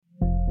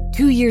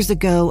2 years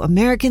ago,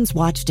 Americans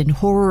watched in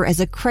horror as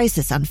a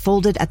crisis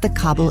unfolded at the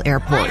Kabul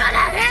airport.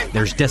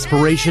 There's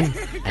desperation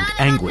and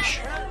anguish.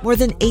 More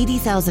than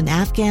 80,000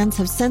 Afghans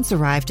have since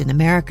arrived in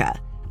America,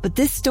 but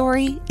this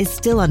story is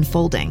still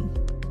unfolding.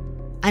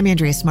 I'm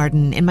Andrea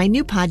Martin. In my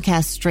new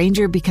podcast,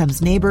 Stranger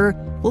Becomes Neighbor,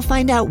 we'll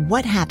find out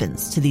what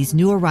happens to these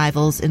new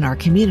arrivals in our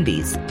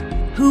communities.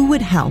 Who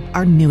would help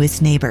our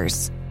newest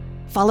neighbors?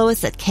 Follow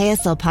us at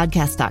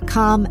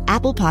kslpodcast.com,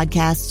 Apple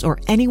Podcasts, or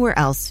anywhere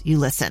else you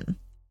listen.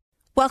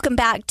 Welcome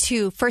back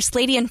to First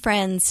Lady and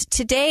Friends.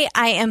 Today,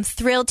 I am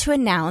thrilled to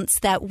announce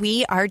that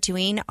we are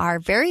doing our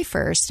very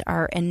first,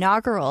 our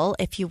inaugural,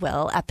 if you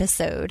will,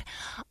 episode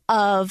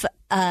of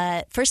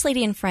First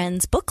Lady and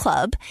Friends Book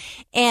Club.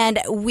 And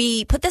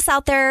we put this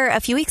out there a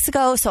few weeks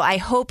ago, so I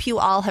hope you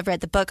all have read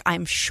the book.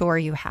 I'm sure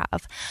you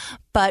have.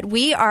 But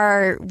we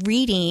are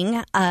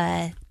reading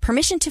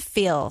Permission to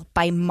Feel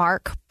by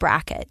Marc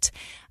Brackett.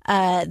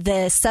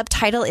 The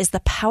subtitle is The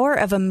Power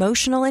of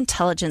Emotional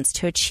Intelligence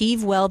to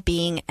Achieve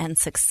Well-Being and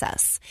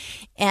Success.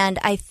 And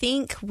I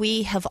think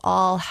we have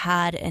all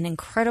had an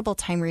incredible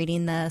time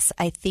reading this.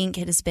 I think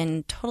it has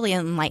been totally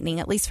enlightening,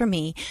 at least for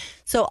me.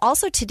 So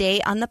also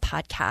today on the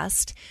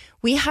podcast,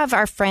 we have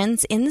our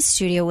friends in the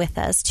studio with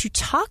us to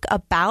talk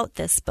about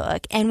this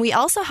book. And we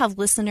also have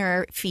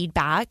listener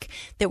feedback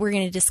that we're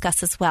going to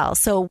discuss as well.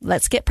 So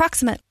let's get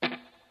proximate.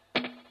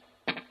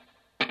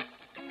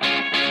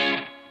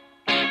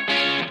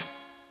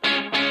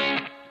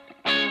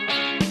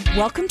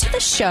 Welcome to the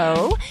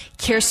show,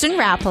 Kirsten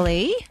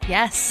Rappley.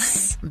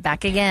 Yes,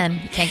 back again.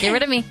 Can't get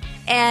rid of me.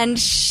 And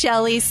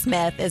Shelley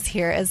Smith is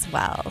here as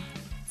well.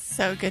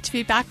 So good to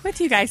be back with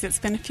you guys. It's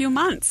been a few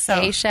months. So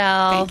hey,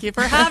 Shell. Thank you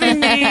for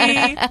having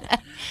me.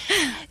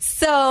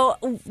 So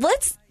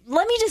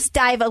let me just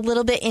dive a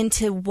little bit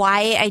into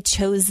why I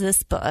chose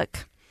this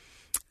book.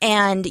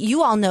 And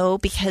you all know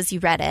because you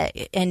read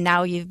it, and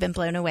now you've been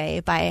blown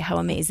away by how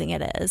amazing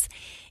it is.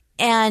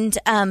 And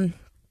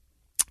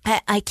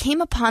I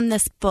came upon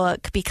this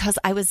book because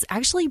I was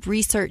actually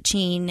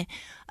researching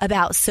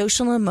about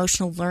social and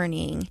emotional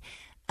learning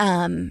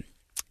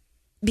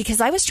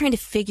because I was trying to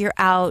figure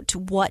out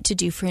what to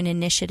do for an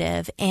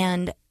initiative.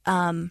 And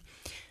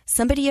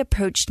somebody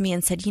approached me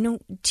and said, do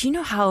you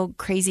know how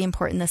crazy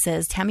important this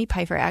is? Tammy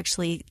Pfeiffer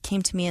actually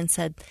came to me and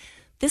said,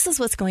 this is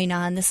what's going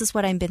on. This is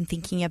what I've been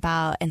thinking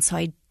about. And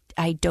so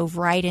I dove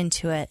right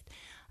into it.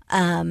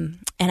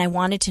 And I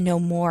wanted to know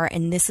more.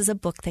 And this is a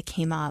book that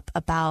came up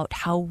about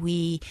how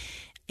we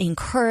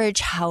encourage,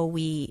 how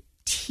we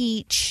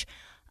teach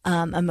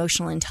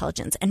emotional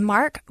intelligence. And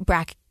Marc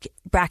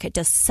Brackett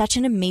does such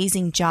an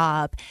amazing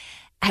job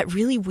at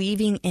really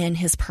weaving in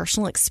his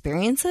personal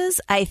experiences,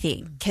 I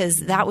think, because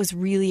that was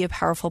really a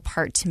powerful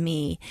part to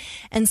me.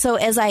 And so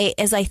as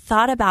I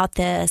thought about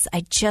this,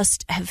 I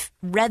just have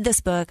read this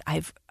book.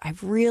 I've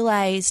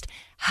realized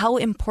how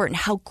important,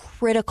 how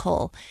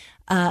critical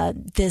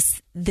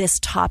this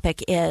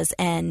topic is,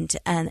 and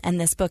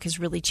this book has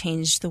really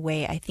changed the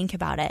way I think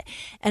about it.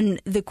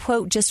 And the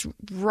quote just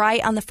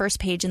right on the first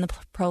page in the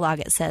prologue,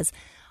 it says,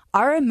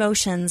 "Our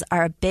emotions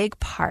are a big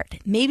part,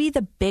 maybe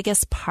the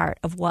biggest part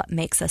of what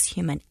makes us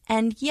human,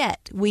 and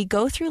yet we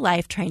go through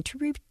life trying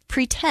to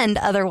pretend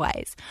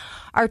otherwise.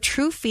 Our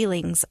true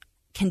feelings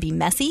can be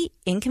messy,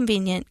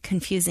 inconvenient,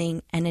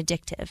 confusing, and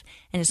addictive,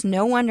 and it's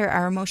no wonder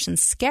our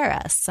emotions scare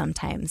us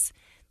sometimes.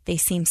 They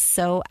seem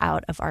so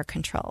out of our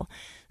control."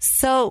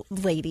 So,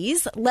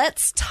 ladies,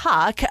 let's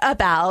talk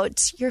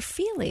about your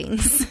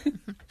feelings.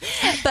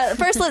 But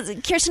first,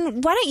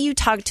 Kirsten, why don't you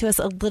talk to us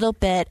a little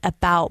bit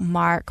about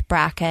Marc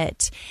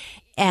Brackett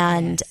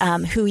and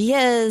who he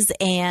is,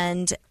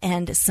 and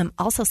some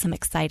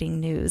exciting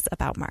news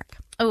about Marc.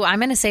 Oh, I'm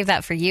going to save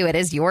that for you. It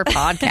is your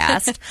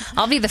podcast.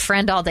 I'll be the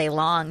friend all day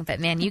long,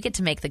 but man, you get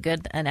to make the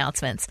good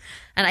announcements.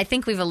 And I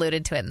think we've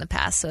alluded to it in the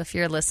past. So if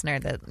you're a listener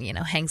that,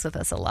 hangs with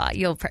us a lot,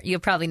 you'll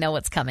probably know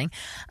what's coming.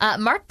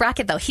 Marc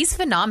Brackett, though, he's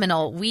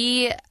phenomenal.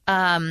 We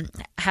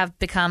have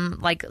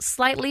become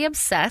slightly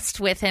obsessed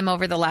with him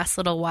over the last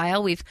little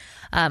while. We've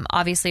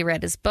obviously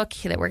read his book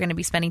that we're going to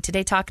be spending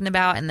today talking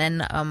about, and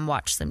then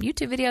watched some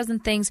YouTube videos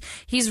and things.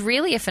 He's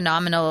really a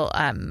phenomenal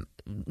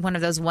one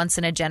of those once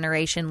in a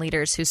generation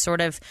leaders who sort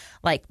of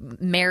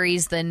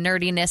marries the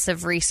nerdiness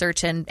of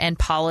research and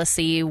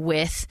policy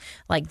with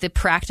the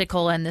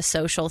practical and the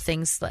social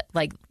things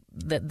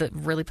the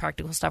really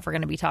practical stuff we're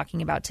going to be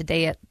talking about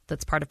today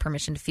that's part of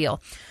Permission to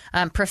Feel.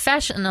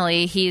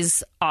 Professionally,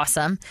 he's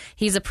awesome.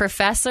 He's a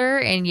professor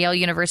in Yale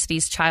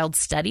University's Child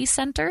Studies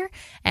Center,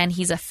 and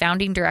he's a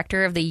founding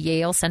director of the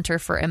Yale Center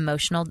for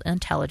Emotional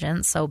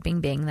Intelligence. So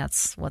bing, bing,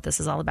 that's what this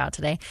is all about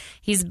today.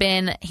 He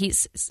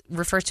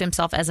refers to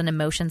himself as an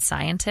emotion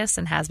scientist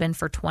and has been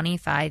for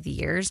 25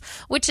 years,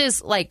 which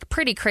is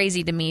pretty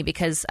crazy to me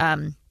because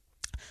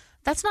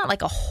that's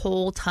not a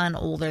whole ton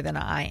older than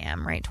I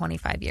am, right?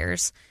 25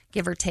 years,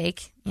 give or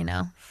take,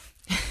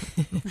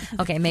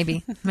 Okay,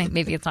 maybe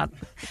it's not,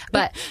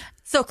 but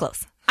so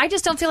close. I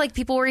just don't feel like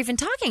people were even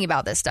talking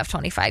about this stuff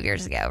 25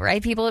 years ago,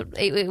 right?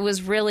 It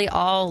was really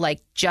all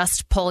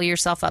just pull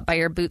yourself up by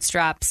your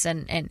bootstraps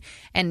and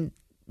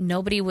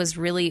nobody was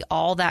really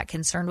all that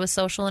concerned with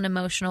social and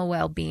emotional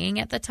well-being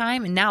at the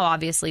time. And now,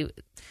 obviously,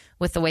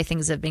 with the way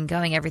things have been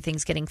going,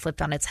 everything's getting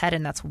flipped on its head,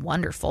 and that's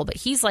wonderful. But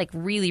he's like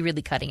really,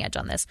 really cutting edge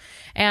on this.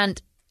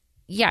 And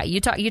yeah,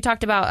 you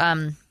talked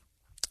about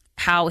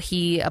how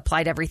he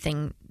applied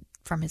everything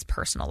from his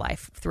personal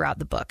life throughout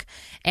the book.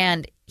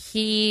 And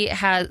he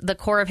has, the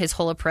core of his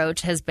whole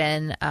approach has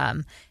been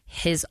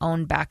his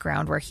own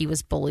background, where he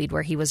was bullied,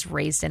 where he was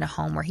raised in a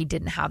home where he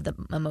didn't have the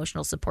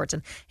emotional supports,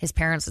 and his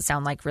parents, it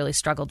sound like, really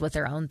struggled with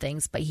their own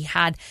things. But he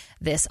had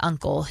this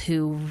uncle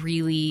who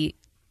really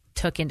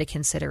took into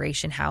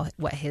consideration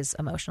what his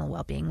emotional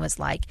well-being was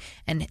like,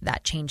 and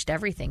that changed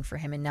everything for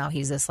him. And now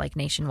he's this like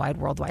nationwide,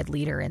 worldwide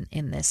leader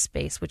in this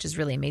space, which is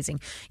really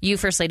amazing. You,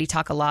 First Lady,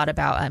 talk a lot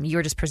about, you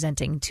were just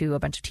presenting to a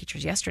bunch of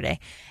teachers yesterday,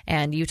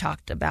 and you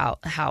talked about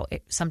how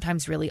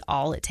sometimes really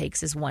all it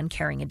takes is one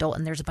caring adult,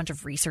 and there's a bunch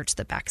of research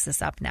that backs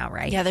this up now,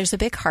 right? Yeah, there's a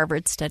big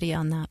Harvard study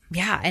on that.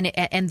 Yeah,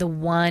 and the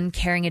one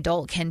caring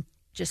adult can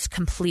just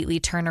completely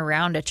turn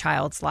around a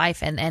child's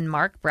life. And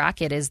Mark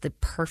Brackett is the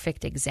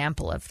perfect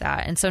example of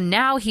that. And so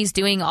now he's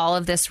doing all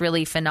of this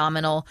really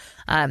phenomenal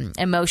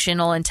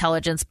emotional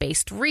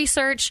intelligence-based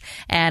research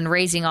and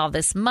raising all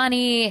this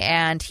money.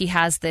 And he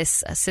has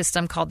this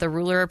system called the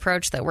Ruler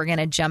Approach that we're going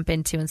to jump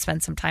into and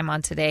spend some time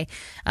on today,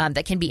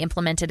 that can be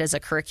implemented as a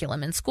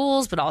curriculum in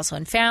schools, but also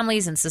in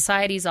families and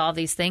societies, all of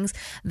these things,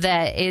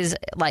 that is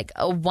like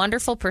a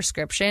wonderful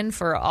prescription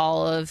for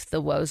all of the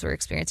woes we're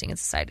experiencing in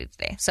society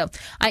today. So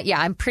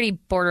I'm pretty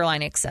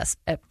borderline obsessed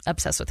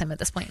with him at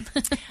this point.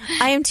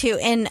 I am too.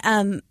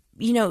 And,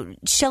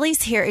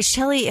 Shelley's here.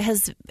 Shelley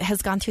has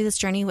gone through this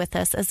journey with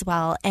us as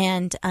well.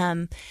 And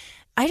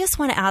I just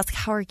want to ask,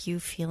 how are you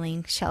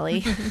feeling,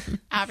 Shelley?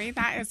 Abby,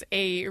 that is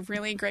a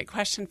really great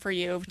question for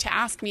you to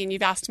ask me. And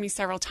you've asked me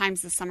several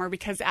times this summer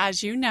because,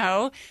 as you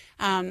know,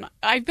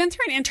 I've been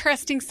through an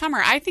interesting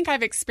summer. I think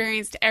I've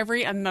experienced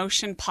every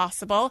emotion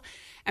possible.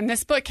 And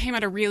this book came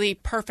at a really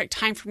perfect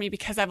time for me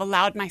because I've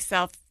allowed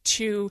myself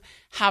to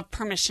have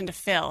permission to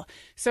feel.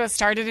 So it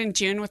started in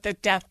June with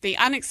the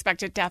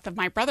unexpected death of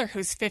my brother,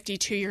 who's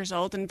 52 years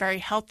old and very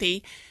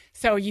healthy.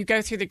 So you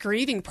go through the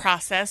grieving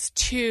process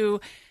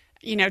to,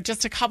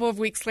 just a couple of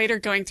weeks later,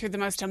 going through the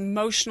most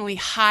emotionally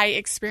high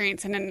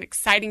experience and an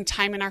exciting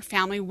time in our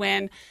family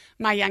when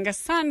my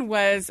youngest son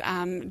was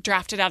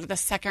drafted out of the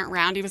second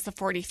round. He was the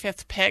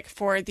 45th pick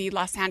for the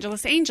Los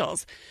Angeles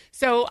Angels.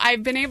 So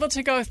I've been able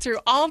to go through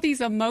all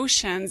these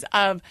emotions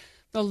of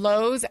the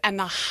lows and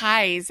the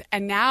highs.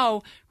 And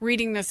now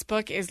reading this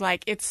book is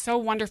like, it's so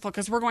wonderful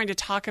because we're going to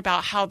talk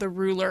about how the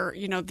ruler,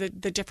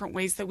 the different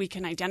ways that we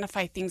can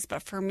identify things.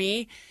 But for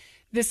me,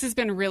 this has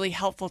been really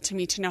helpful to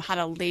me to know how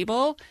to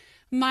label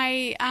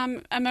my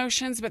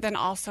emotions, but then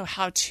also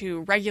how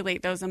to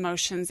regulate those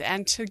emotions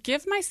and to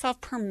give myself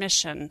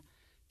permission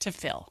to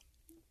feel.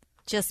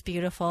 Just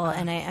beautiful.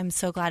 And I'm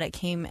so glad it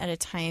came at a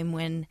time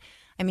when,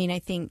 I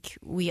think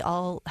we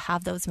all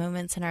have those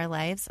moments in our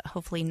lives,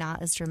 hopefully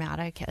not as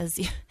dramatic as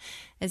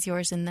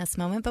yours in this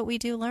moment, but we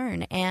do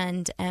learn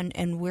and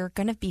we're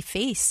going to be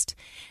faced.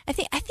 I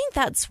think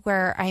that's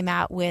where I'm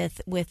at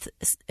with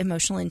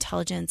emotional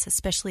intelligence,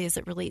 especially as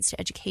it relates to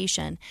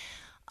education.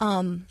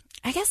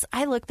 I guess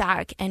I look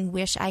back and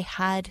wish I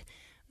had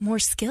more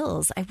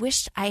skills. I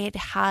wished I had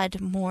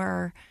had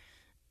more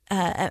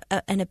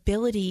an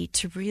ability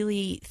to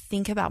really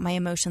think about my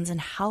emotions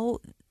and how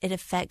it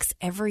affects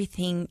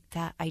everything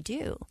that I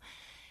do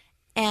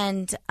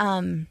and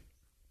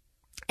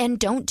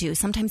don't do.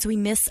 Sometimes we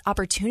miss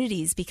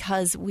opportunities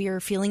because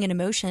we're feeling an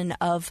emotion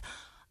of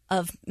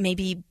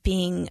maybe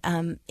being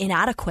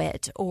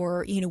inadequate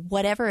or,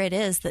 whatever it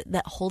is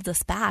that holds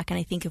us back. And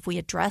I think if we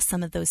address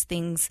some of those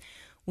things,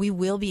 we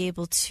will be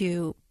able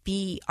to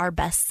be our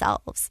best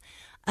selves.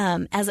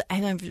 As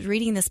I was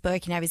reading this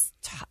book and I was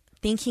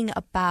thinking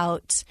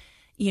about,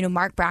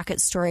 Mark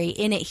Brackett's story.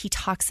 In it, he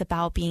talks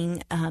about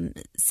being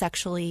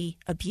sexually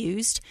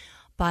abused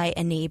by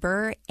a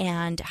neighbor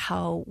and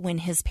how when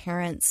his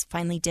parents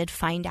finally did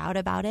find out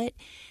about it,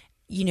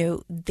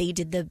 they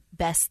did the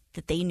best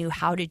that they knew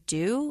how to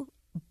do,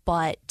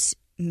 but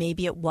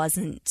maybe it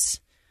wasn't,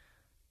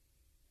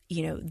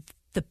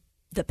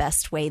 the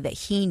best way that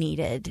he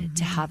needed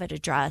to have it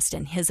addressed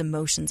and his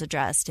emotions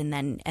addressed. And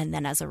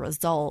then as a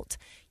result,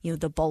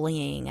 the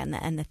bullying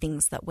and the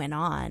things that went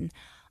on.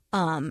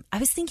 I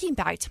was thinking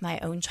back to my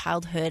own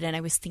childhood and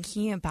I was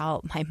thinking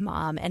about my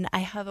mom, and I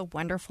have a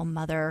wonderful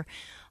mother.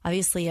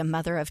 Obviously a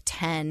mother of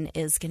 10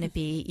 is going to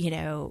be,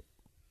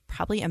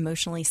 probably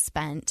emotionally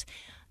spent.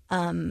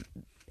 And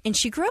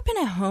she grew up in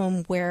a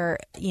home where,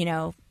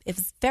 it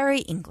was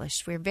very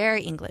English. We're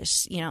very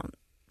English,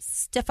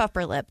 stiff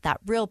upper lip, that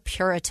real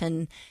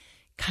Puritan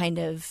kind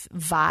of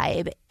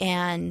vibe.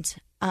 And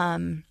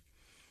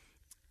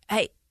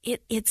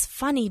it's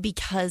funny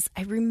because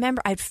I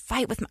remember I'd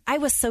fight with I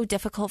was so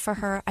difficult for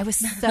her. I was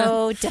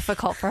so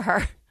difficult for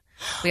her.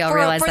 We all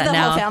realize that the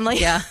now. Whole family.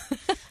 Yeah.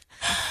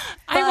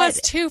 I was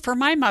too for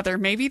my mother.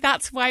 Maybe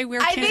that's why we're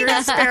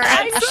kindred spirits.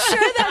 I'm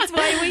sure that's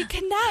why we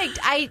connect.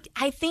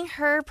 I think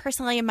her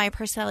personality and my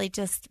personality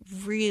just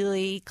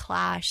really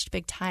clashed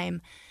big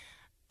time.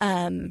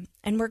 And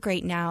we're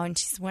great now, and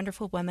she's a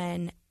wonderful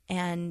woman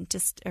and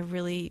just a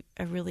really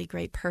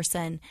great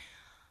person.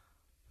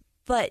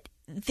 But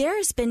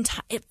there's been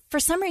for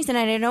some reason,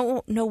 and I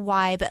don't know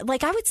why, but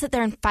like I would sit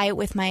there and fight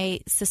with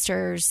my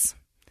sisters.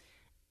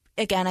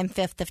 Again, I'm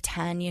 5th of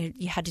 10.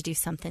 You had to do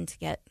something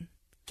to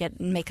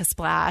make a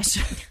splash.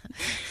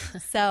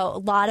 So a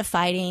lot of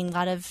fighting, a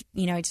lot of,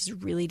 I just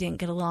really didn't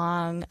get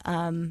along.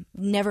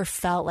 Never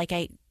felt like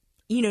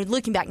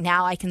looking back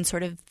now, I can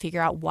sort of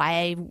figure out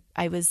why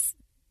I was,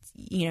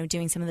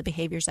 doing some of the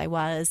behaviors I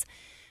was.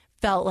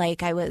 Felt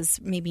like I was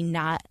maybe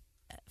not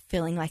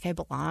feeling like I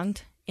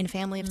belonged in a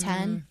family of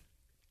 10.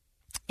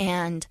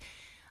 And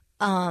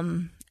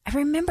I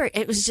remember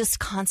it was just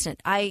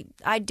constant.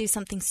 I'd do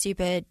something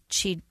stupid,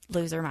 she'd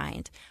lose her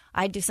mind.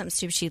 I'd do something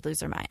stupid, she'd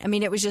lose her mind. I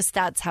mean, it was just,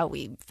 that's how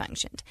we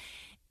functioned.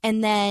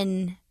 And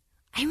then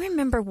I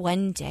remember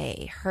one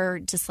day her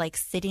just like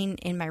sitting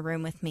in my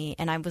room with me,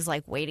 and I was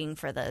like waiting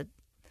for the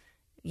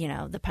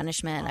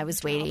punishment. I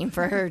was waiting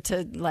for her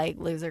to like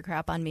lose her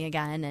crap on me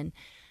again. And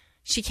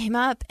she came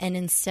up, and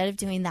instead of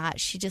doing that,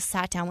 she just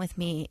sat down with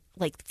me,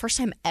 like first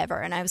time ever.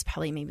 And I was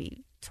probably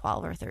maybe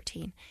 12 or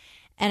 13.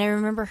 And I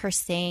remember her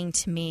saying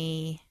to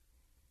me,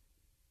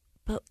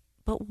 but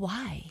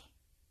why?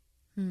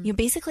 You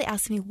basically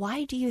asked me,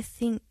 why do you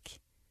think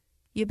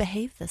you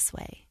behave this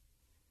way?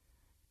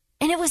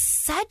 And it was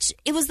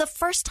the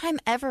first time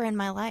ever in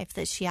my life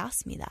that she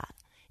asked me that.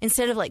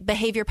 Instead of like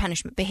behavior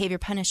punishment,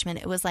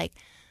 it was like,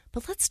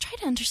 but let's try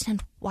to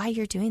understand why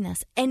you're doing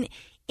this. And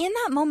in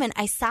that moment,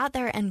 I sat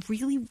there and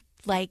really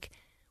like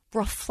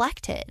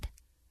reflected,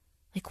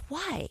 like,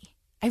 why?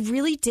 I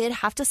really did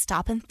have to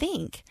stop and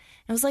think.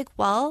 I was like,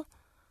 well,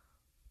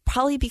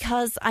 probably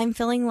because I'm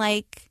feeling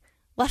like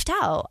left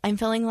out. I'm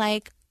feeling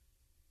like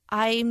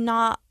I'm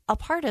not a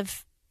part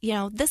of,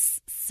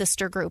 this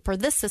sister group or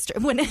this sister.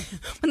 When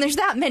there's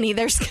that many,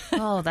 there's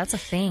that's a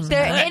thing.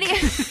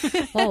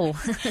 Whoa.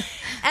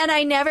 And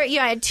I never,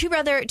 I had two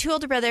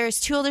older brothers,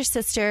 2 older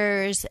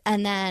sisters,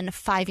 and then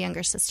 5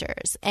 younger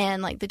sisters.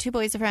 And like the 2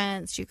 boys are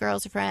friends, 2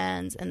 girls are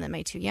friends, and then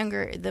my 2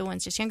 younger, the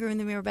ones just younger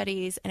than me were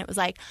buddies. And it was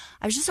like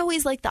I was just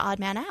always like the odd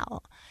man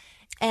out.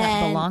 And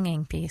that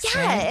belonging piece.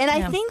 Yeah, right? and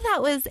I think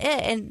that was it.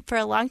 And for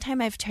a long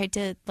time, I've tried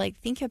to like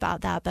think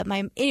about that. But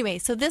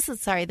so this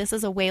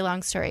is a way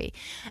long story,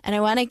 and I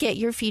want to get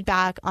your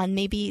feedback on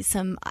maybe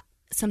some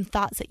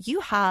thoughts that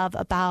you have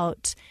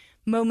about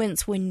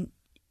moments when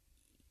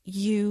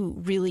you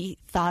really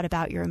thought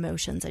about your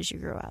emotions as you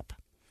grew up.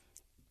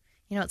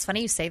 It's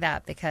funny you say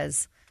that,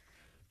 because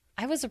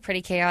I was a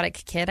pretty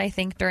chaotic kid, I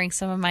think, during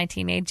some of my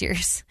teenage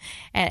years.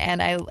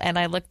 And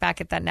I look back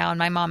at that now, and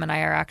my mom and I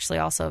are actually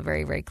also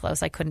very, very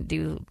close. I couldn't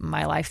do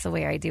my life the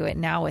way I do it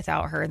now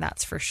without her, and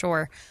that's for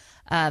sure.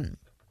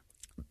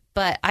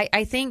 But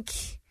I think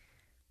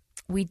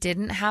we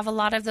didn't have a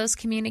lot of those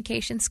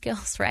communication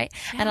skills, right?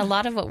 Yeah. And a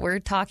lot of what we're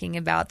talking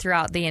about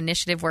throughout the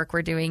initiative work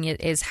we're doing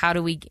is how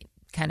do we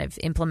kind of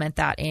implement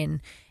that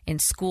in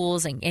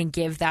schools and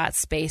give that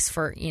space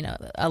for,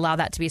 allow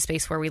that to be a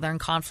space where we learn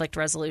conflict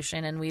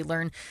resolution and we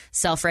learn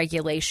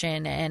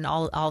self-regulation and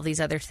all these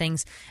other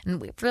things.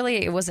 And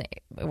it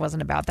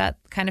wasn't about that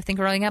kind of thing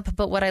growing up.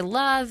 But what I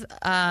love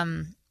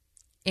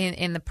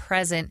in the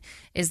present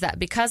is that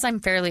because I'm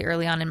fairly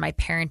early on in my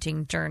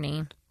parenting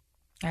journey,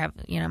 I have,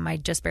 my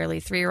just barely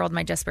 3-year-old,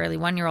 my just barely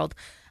 1-year-old,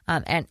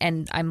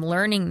 and I'm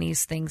learning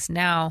these things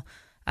now.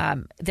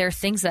 There are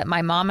things that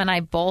my mom and I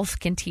both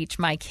can teach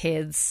my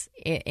kids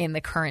in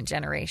the current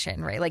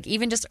generation, right? Like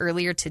even just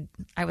earlier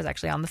I was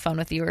actually on the phone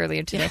with you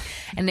earlier today,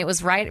 and it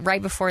was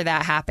right before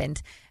that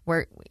happened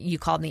where you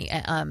called me,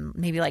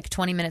 maybe like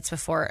 20 minutes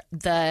before.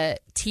 The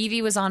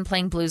TV was on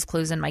playing Blue's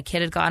Clues, and my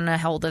kid had gotten a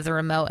hold of the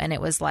remote, and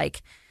it was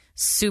like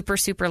super,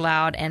 super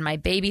loud, and my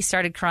baby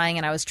started crying,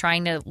 and I was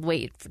trying to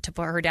wait to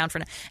put her down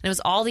and it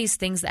was all these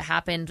things that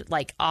happened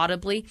like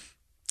audibly.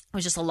 It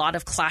was just a lot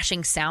of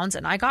clashing sounds,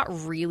 and I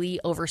got really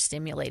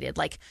overstimulated.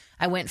 Like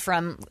I went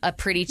from a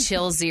pretty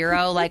chill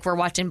 0, like we're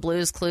watching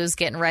Blue's Clues,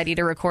 getting ready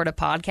to record a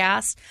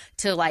podcast,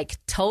 to like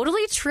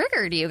totally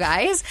triggered, you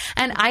guys.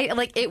 And I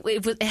like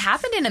it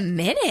happened in a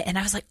minute, and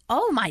I was like,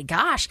 oh my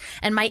gosh.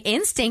 And my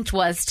instinct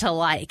was to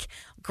like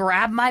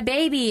grab my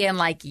baby and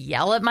like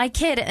yell at my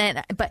kid,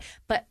 but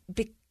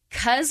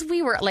because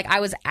we were like, I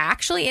was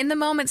actually in the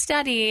moment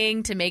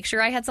studying to make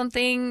sure I had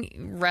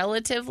something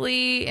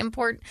relatively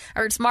important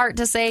or smart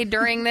to say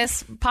during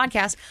this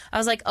podcast. I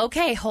was like,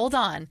 okay, hold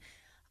on.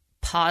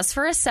 Pause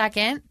for a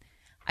second.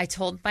 I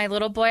told my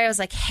little boy, I was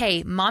like,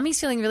 hey, mommy's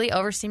feeling really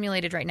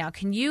overstimulated right now.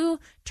 Can you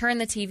turn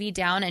the TV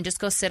down and just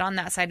go sit on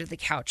that side of the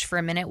couch for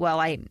a minute while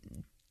I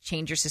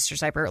change your sister's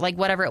diaper, like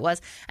whatever it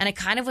was. And I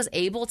kind of was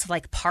able to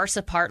like parse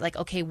apart, like,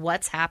 okay,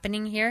 what's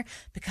happening here?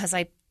 Because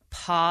I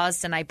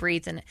paused and I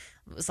breathed, and it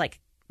was like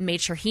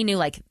made sure he knew,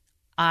 like,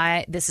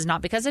 this is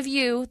not because of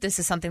you. This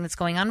is something that's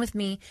going on with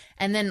me.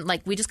 And then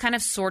like we just kind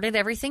of sorted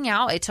everything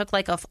out. It took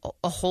like a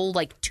whole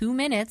like 2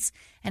 minutes,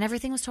 and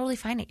everything was totally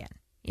fine again.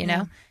 you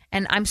know?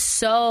 And I'm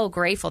so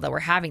grateful that we're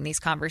having these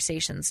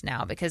conversations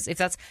now, because if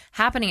that's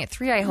happening at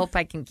 3, I hope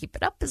I can keep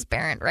it up as a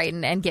parent, right?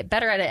 And get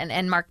better at it.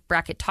 And Mark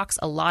Brackett talks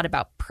a lot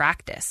about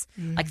practice.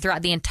 Like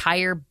throughout the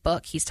entire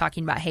book, he's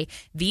talking about, hey,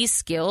 these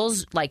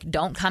skills like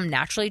don't come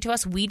naturally to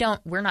us.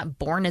 We're not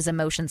born as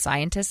emotion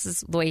scientists,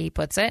 is the way he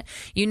puts it.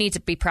 You need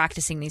to be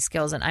practicing these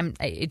skills. And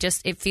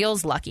it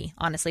feels lucky.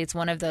 Honestly, it's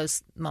one of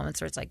those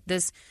moments where it's like,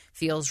 this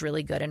feels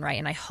really good and right.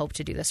 And I hope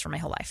to do this for my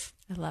whole life.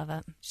 I love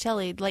it.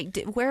 Shelley,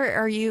 where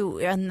are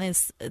you on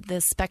this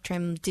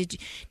spectrum? Did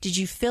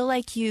you feel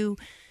like you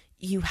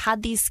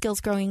had these skills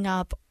growing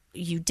up?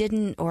 You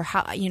didn't, or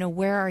how?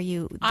 Where are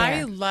you there?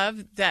 I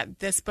love that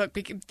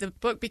the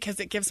book, because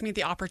it gives me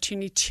the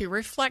opportunity to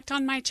reflect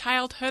on my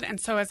childhood. And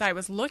so as I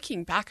was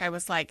looking back, I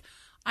was like,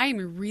 I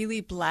am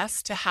really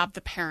blessed to have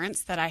the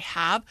parents that I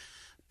have.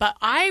 But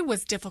I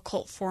was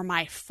difficult for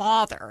my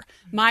father.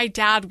 My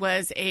dad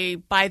was a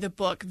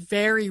by-the-book,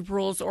 very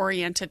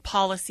rules-oriented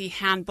policy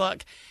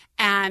handbook.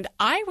 And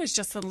I was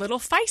just a little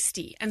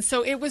feisty. And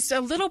so it was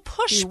a little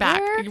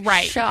pushback.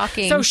 Right.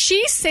 Shocking. So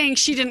she's saying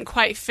she didn't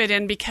quite fit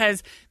in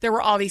because there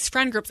were all these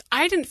friend groups.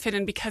 I didn't fit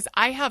in because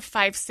I have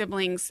 4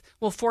 siblings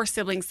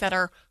that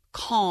are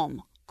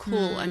calm,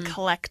 cool, and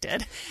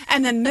collected.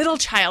 And then middle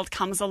child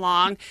comes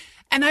along.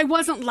 And I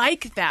wasn't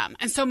like them.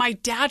 And so my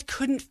dad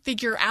couldn't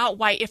figure out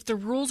why, if the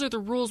rules are the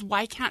rules,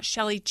 why can't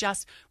Shelley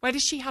why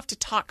does she have to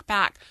talk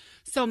back?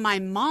 So my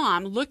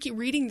mom,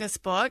 reading this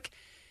book,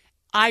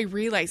 I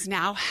realize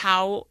now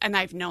and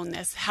I've known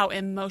this, how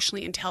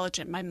emotionally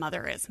intelligent my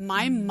mother is.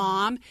 My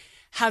mom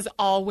has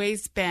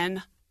always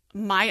been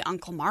my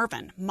Uncle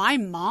Marvin. My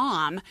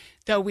mom,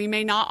 though we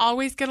may not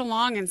always get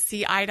along and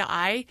see eye to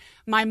eye,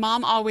 my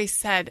mom always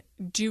said,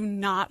 do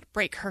not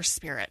break her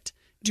spirit.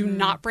 Do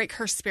not break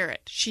her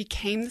spirit. She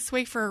came this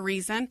way for a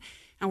reason,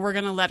 and we're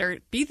going to let her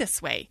be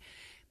this way.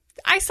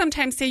 I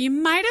sometimes say,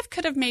 you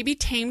could have maybe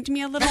tamed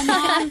me a little,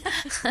 Mom.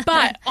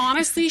 But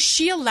honestly,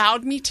 she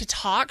allowed me to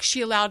talk.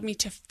 She allowed me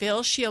to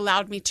feel. She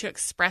allowed me to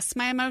express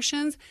my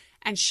emotions.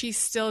 And she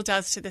still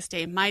does to this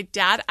day. My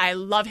dad, I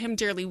love him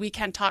dearly. We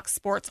can talk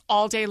sports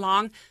all day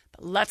long,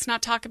 but let's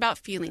not talk about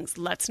feelings.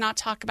 Let's not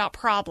talk about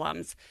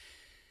problems.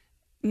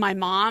 My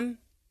mom,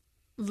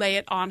 lay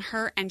it on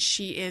her, and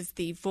she is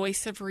the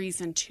voice of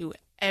reason to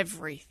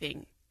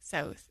everything.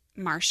 So,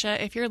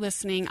 Marcia, if you're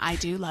listening, I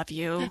do love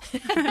you.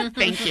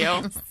 Thank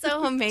you.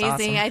 So amazing.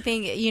 Awesome. I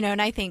think,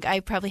 and I think I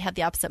probably had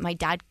the opposite. My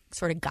dad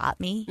sort of got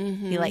me.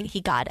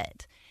 He got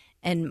it.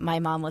 And my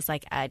mom was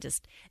like, I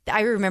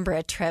remember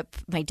a trip.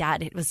 My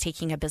dad was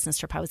taking a business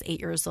trip. I was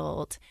 8 years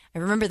old. I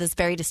remember this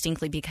very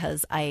distinctly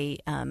because it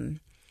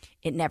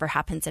never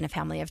happens in a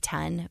family of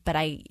 10, but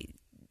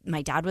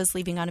my dad was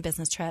leaving on a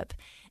business trip.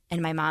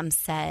 And my mom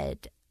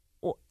said,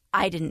 well,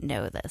 I didn't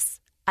know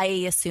this. I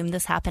assumed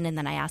this happened. And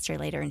then I asked her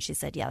later, and she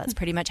said, yeah, that's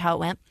pretty much how it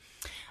went.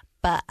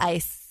 But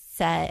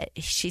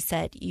she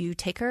said, you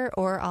take her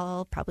or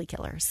I'll probably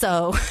kill her.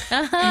 So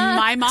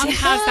my mom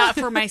has that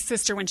for my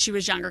sister when she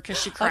was younger,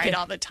 because she cried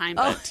all the time.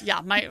 But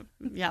my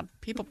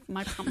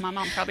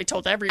mom probably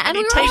told everybody, and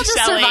we were take all just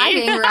Shelley.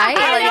 surviving,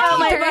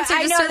 right? Parents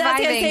are just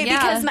surviving.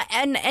 Because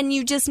and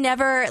you just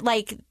never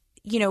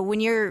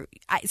when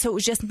so it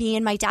was just me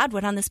and my dad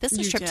went on this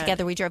business trip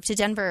together. We drove to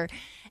Denver,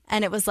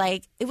 and it was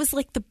like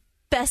the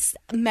best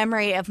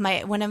memory of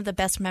one of the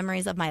best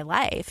memories of my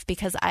life,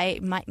 because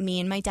me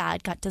and my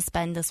dad got to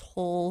spend this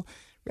whole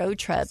road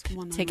trip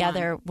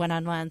together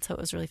one-on-one. So it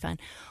was really fun.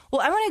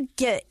 Well, I want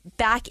to get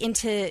back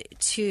into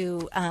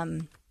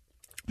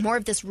more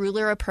of this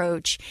ruler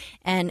approach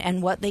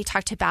and what they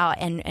talked about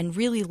and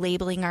really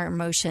labeling our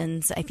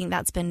emotions. I think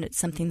that's been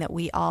something that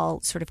we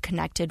all sort of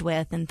connected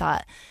with and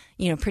thought,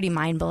 pretty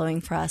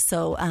mind-blowing for us.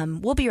 So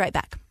we'll be right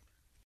back.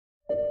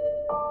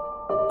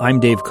 I'm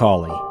Dave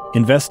Cawley,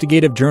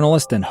 investigative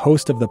journalist and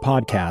host of the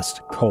podcast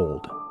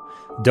Cold.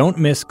 Don't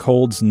miss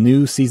Cold's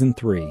new Season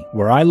 3,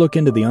 where I look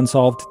into the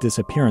unsolved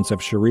disappearance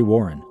of Cherie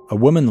Warren, a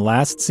woman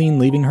last seen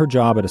leaving her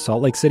job at a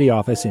Salt Lake City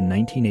office in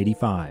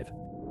 1985.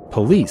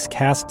 Police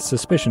cast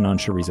suspicion on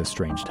Cherie's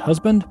estranged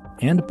husband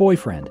and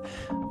boyfriend,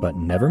 but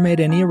never made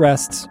any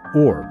arrests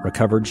or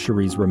recovered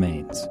Cherie's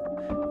remains.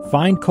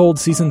 Find Cold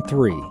Season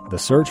 3, The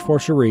Search for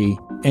Cherie,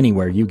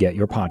 anywhere you get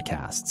your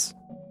podcasts.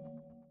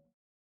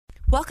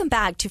 Welcome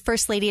back to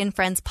First Lady and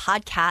Friends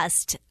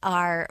podcast,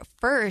 our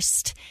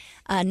first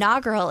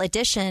inaugural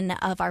edition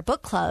of our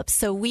book club.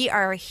 So we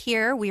are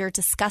here. We are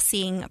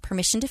discussing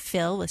Permission to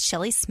Feel with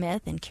Shelley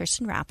Smith and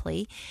Kirsten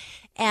Rapley.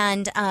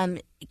 And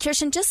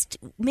Kirsten, just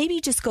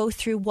go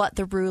through what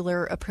the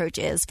ruler approach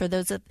is for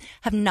those that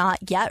have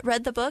not yet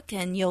read the book,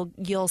 and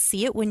you'll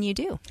see it when you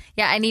do.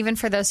 Yeah, and even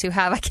for those who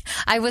have,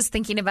 I was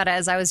thinking about it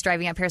as I was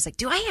driving up here. It's like,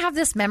 do I have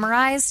this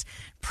memorized?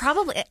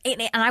 Probably.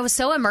 And I was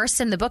so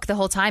immersed in the book the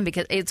whole time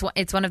because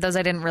it's one of those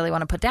I didn't really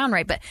want to put down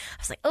right. But I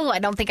was like, I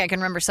don't think I can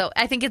remember. So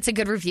I think it's a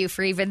good review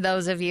for even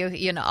those of you,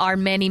 our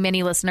many,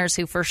 many listeners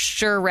who for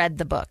sure read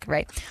the book,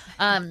 right?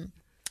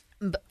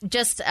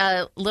 Just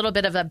a little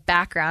bit of a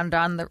background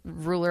on the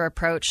ruler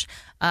approach.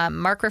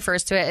 Mark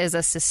refers to it as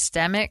a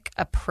systemic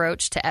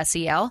approach to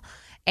SEL.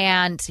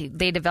 And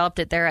they developed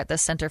it there at the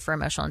Center for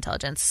Emotional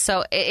Intelligence.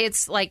 So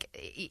it's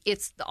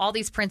all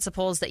these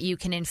principles that you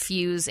can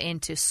infuse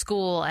into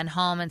school and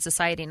home and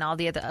society and all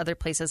the other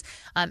places,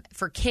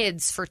 for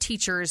kids, for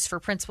teachers,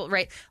 for principal,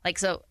 right? Like,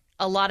 so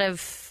a lot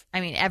of,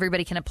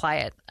 everybody can apply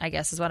it, I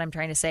guess is what I'm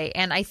trying to say.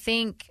 And I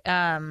think,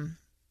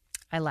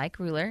 I like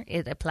ruler.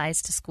 It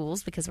applies to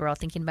schools because we're all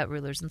thinking about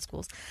rulers in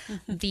schools.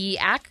 The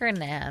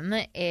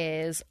acronym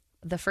is,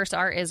 the first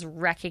R is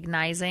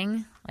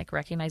recognizing, like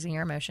recognizing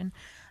your emotion.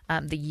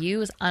 The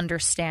U is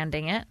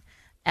understanding it.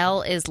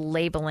 L is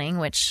labeling,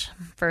 which,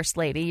 First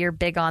Lady, you're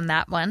big on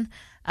that one.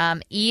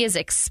 E is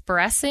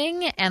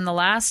expressing, and the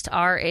last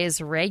R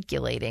is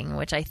regulating,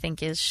 which I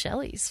think is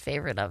Shelley's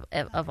favorite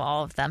of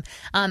all of them.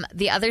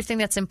 The other thing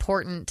that's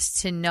important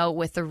to note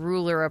with the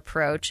ruler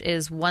approach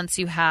is once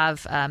you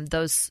have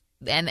those,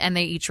 and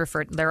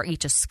they're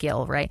each a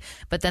skill, right?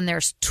 But then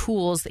there's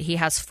tools that he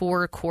has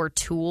 4 core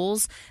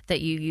tools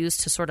that you use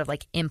to sort of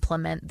like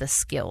implement the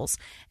skills.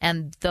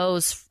 And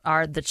those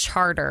are the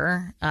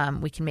charter.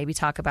 We can maybe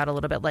talk about a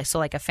little bit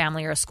like a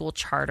family or a school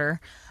charter.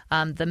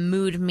 The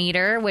mood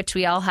meter, which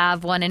we all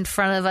have one in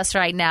front of us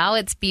right now.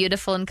 It's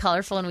beautiful and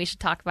colorful, and we should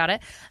talk about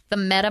it. The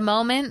meta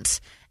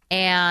moment,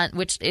 and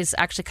which is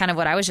actually kind of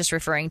what I was just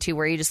referring to,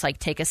 where you just like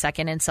take a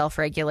second and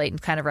self-regulate and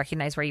kind of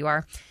recognize where you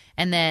are.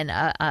 And then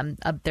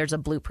there's a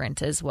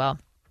blueprint as well.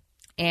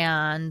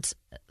 And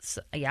so,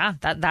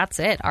 that's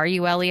it.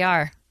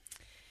 RULER.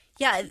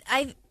 Yeah,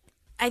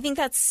 I think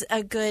that's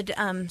a good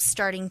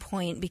starting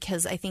point,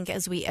 because I think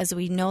as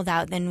we know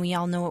that, then we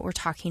all know what we're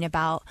talking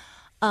about.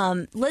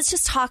 Let's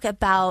just talk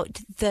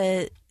about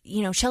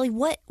Shelley,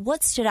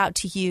 what stood out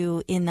to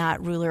you in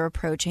that ruler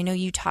approach? I know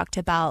you talked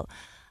about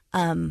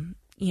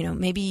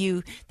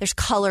maybe there's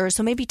colors,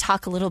 so maybe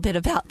talk a little bit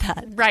about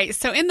that. Right.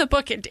 So in the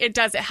book, it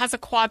has a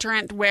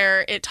quadrant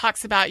where it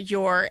talks about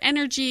your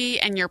energy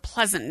and your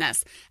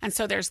pleasantness. And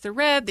so there's the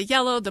red, the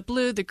yellow, the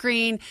blue, the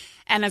green.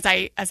 And as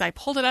I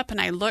pulled it up and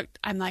I looked,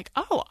 I'm like,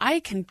 oh, I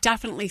can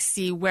definitely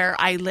see where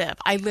I live.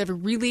 I live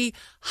really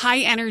high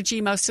energy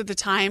most of the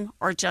time,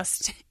 or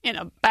just in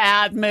a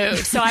bad mood.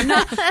 So I'm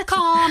not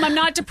calm, I'm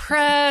not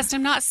depressed,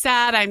 I'm not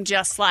sad. I'm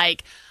just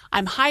like,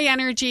 I'm high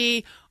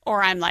energy,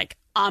 or I'm like,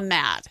 I'm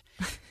mad.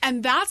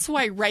 And that's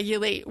why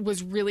Regulate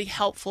was really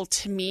helpful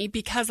to me,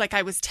 because like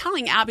I was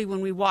telling Abby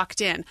when we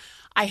walked in,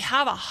 I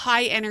have a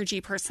high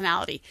energy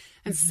personality,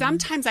 and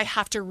sometimes I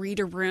have to read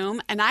a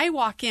room and I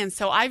walk in.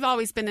 So I've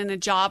always been in a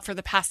job for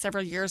the past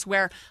several years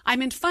where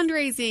I'm in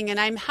fundraising and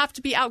I have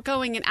to be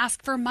outgoing and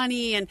ask for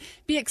money and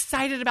be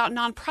excited about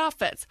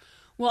nonprofits.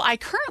 Well, I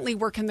currently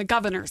work in the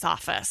governor's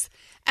office,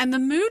 and the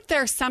mood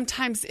there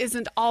sometimes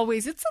isn't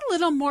always, it's a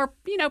little more,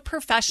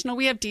 professional.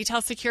 We have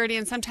detail security,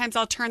 and sometimes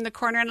I'll turn the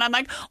corner and I'm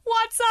like,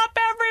 what's up,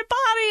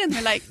 everybody? And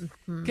they're like,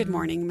 good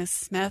morning, Miss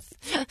Smith.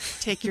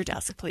 Take your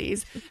desk,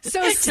 please.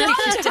 So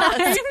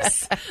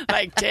sometimes,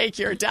 like, take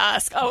your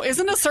desk. Oh,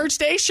 isn't a search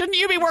day? Shouldn't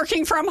you be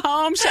working from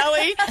home,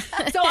 Shelley?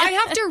 So I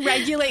have to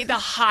regulate the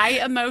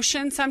high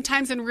emotion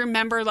sometimes and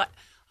remember, like,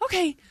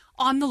 okay,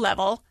 on the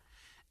level.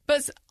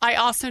 But I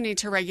also need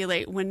to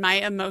regulate when my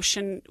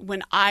emotion,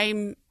 when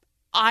I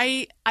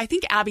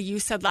think, Abby, you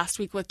said last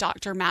week with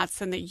Dr.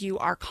 Madsen that you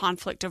are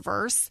conflict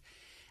averse,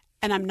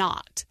 and I'm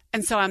not.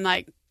 And so I'm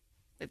like,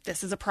 if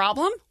this is a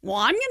problem, well,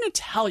 I'm going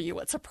to tell you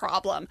it's a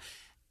problem.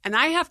 And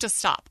I have to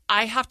stop.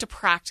 I have to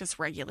practice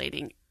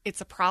regulating.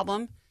 It's a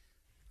problem.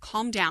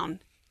 Calm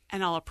down,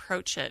 and I'll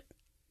approach it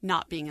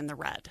not being in the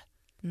red.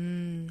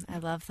 I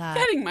love that.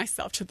 Getting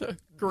myself to the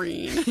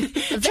green.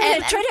 Try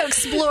to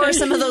explore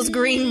some of those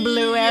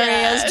green-blue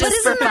areas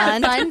just for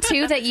fun. Fun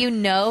too that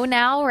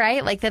now,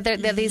 right? Like that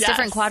these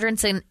different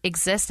quadrants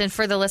exist. And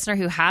for the listener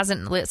who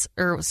hasn't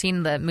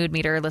seen the mood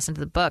meter or listened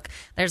to the book,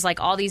 there's like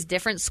all these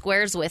different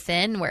squares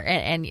within where,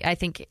 and I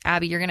think,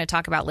 Abby, you're going to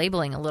talk about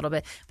labeling a little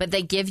bit, but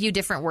they give you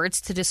different words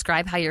to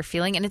describe how you're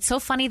feeling. And it's so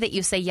funny that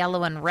you say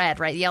yellow and red,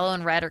 right? Yellow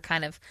and red are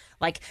kind of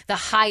like the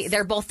high,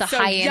 they're both the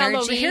high yellow,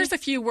 energy. Here's a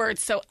few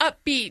words. So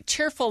upbeat,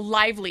 cheerful,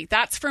 lively.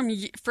 That's from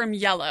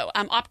yellow.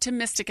 I'm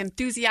optimistic,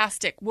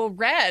 enthusiastic. Well,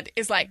 red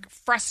is like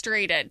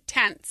frustrated,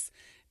 tense,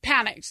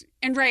 panicked,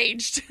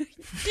 enraged,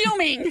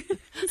 fuming.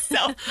 So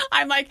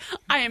I'm like,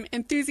 I am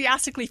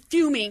enthusiastically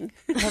fuming.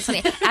 That's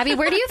funny. Abby,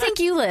 where do you think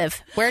you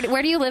live? Where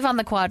do you live on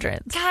the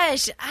quadrant?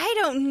 Gosh, I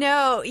don't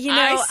know.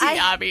 I see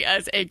Abby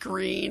as a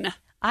green.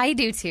 I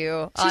do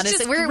too. Honestly,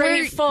 She's we're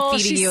grateful.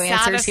 Feeding she's you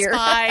answers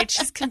satisfied. Here.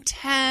 She's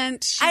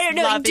content. She's I don't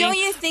know. loving, don't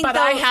you think? But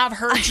though, I have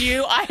heard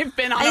you. I've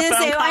been on a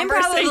phone conversation. I'm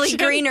probably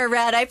green or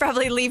red. I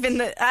probably live in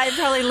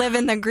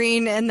the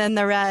green and then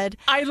the red.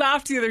 I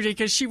laughed the other day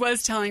because she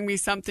was telling me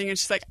something, and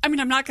she's like, I'm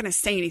not going to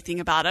say anything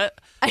about it.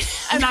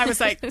 And I was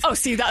like, oh,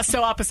 see, that's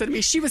so opposite of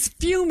me. She was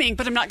fuming,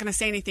 but I'm not going to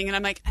say anything. And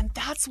I'm like, and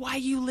that's why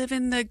you live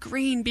in the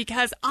green,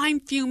 because I'm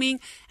fuming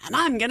and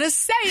I'm going to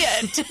say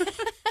it.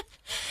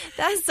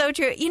 That's so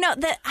true.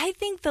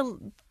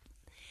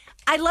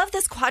 I love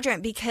this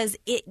quadrant because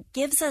it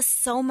gives us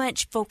so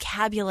much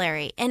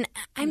vocabulary. And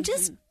I'm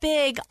just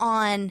big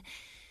on,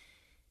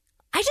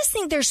 I just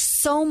think there's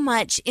so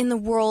much in the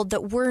world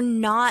that we're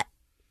not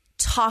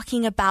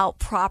talking about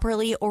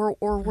properly, or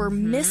we're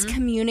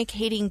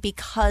miscommunicating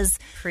because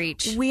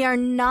Preach. we are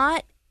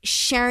not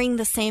sharing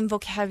the same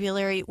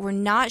vocabulary. We're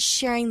not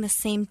sharing the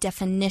same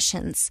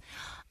definitions.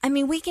 I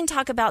mean, we can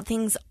talk about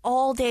things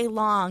all day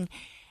long,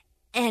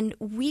 and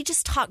we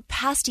just talk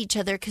past each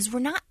other because we're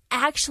not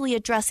actually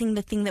addressing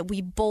the thing that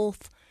we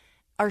both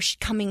are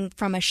coming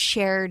from a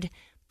shared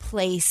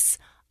place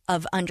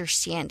of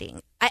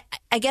understanding.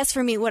 I guess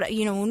for me,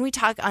 when we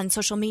talk on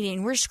social media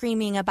and we're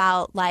screaming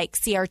about like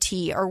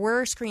CRT, or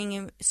we're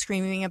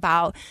screaming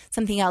about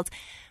something else,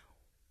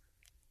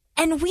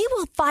 and we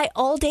will fight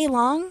all day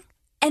long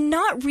and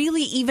not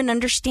really even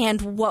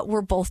understand what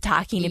we're both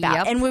talking about.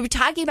 Yep. And we're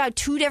talking about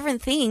two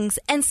different things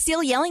and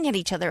still yelling at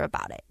each other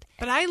about it.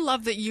 But I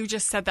love that you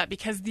just said that,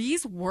 because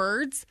these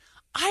words,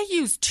 I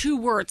use two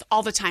words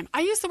all the time.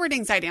 I use the word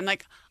anxiety. I'm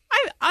like,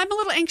 I'm a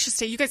little anxious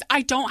today. You guys,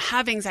 I don't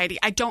have anxiety.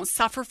 I don't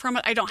suffer from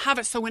it. I don't have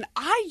it. So when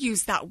I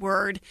use that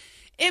word,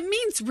 it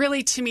means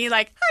really to me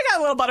like, I got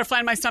a little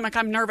butterfly in my stomach.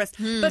 I'm nervous.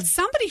 But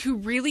somebody who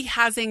really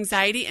has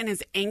anxiety and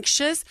is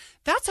anxious,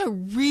 that's a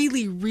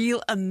really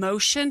real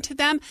emotion to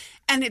them.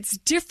 And it's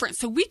different.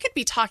 So we could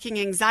be talking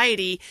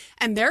anxiety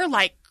and they're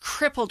like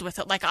crippled with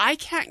it. Like, I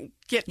can't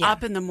get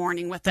up in the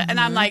morning with it. And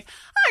I'm like,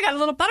 I got a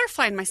little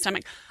butterfly in my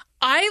stomach.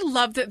 I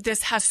love that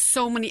this has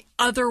so many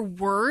other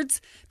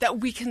words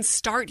that we can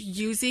start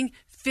using,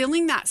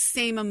 feeling that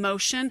same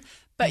emotion,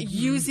 but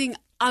using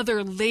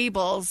other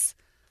labels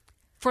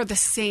for the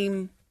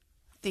same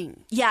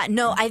thing. Yeah,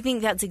 no, I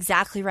think that's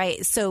exactly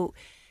right. So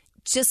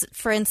just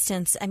for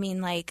instance, I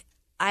mean, like,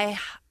 I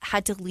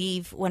had to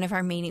leave one of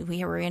our meetings.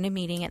 We were in a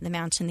meeting at the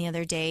mountain the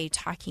other day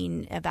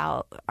talking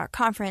about our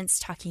conference,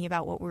 talking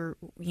about what we're,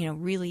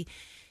 really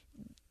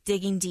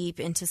digging deep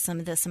into some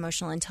of this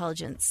emotional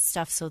intelligence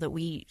stuff so that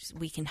we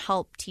can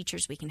help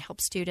teachers, we can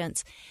help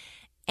students.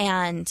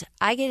 And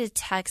I get a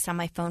text on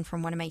my phone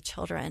from one of my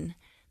children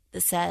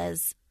that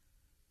says,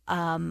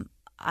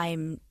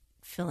 I'm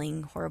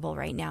feeling horrible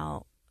right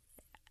now.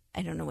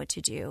 I don't know what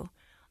to do.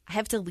 I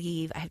have to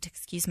leave. I have to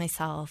excuse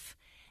myself.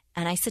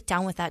 And I sit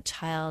down with that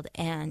child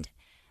and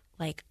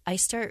like I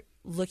start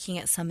looking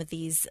at some of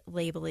these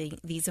labeling,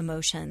 these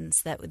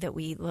emotions that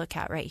we look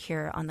at right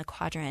here on the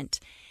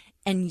quadrant,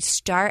 and you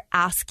start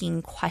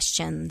asking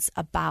questions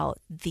about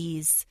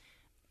these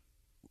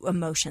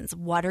emotions.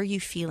 What are you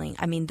feeling?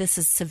 I mean, this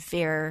is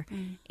severe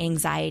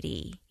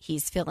anxiety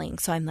he's feeling.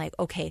 So I'm like,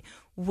 okay,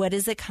 what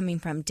is it coming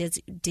from?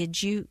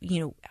 Did you,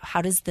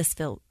 how does this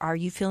feel? Are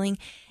you feeling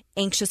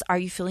anxious? Are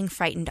you feeling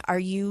frightened? Are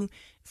you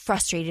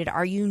frustrated?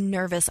 Are you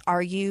nervous?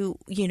 Are you,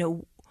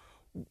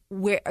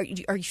 where are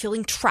you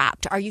feeling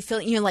trapped? Are you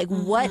feeling,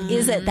 what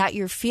is it that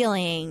you're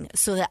feeling,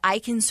 so that I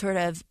can sort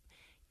of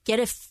get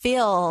a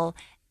feel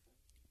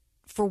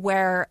for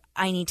where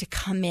I need to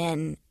come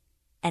in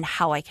and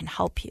how I can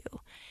help you.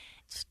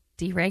 It's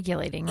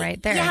deregulating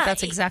right there. Yeah,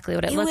 That's exactly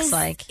what it looks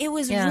like. It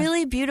was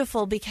really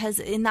beautiful, because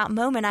in that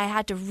moment I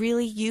had to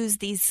really use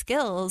these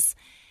skills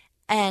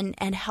and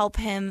help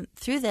him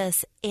through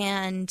this.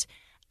 And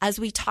as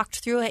we talked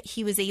through it,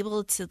 he was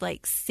able to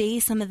like say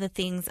some of the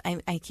things.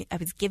 I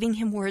was giving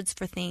him words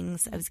for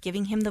things. I was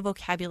giving him the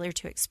vocabulary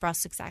to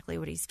express exactly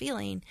what he's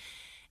feeling.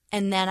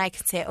 And then I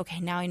could say, okay,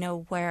 now I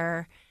know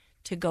where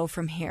to go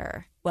from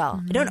here.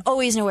 Well, I don't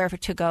always know where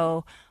to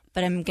go,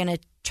 but I'm going to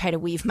try to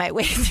weave my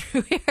way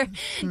through here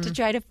to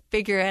try to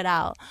figure it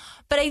out.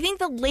 But I think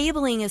the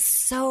labeling is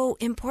so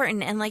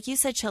important. And like you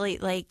said, Shelley,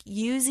 like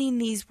using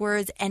these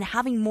words and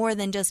having more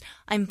than just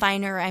I'm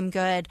fine or I'm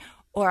good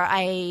or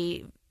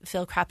I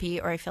feel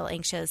crappy or I feel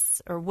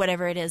anxious or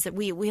whatever it is. That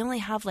we only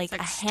have like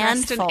a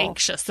handful. Stressed and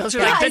anxious. Those are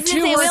like the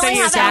two words I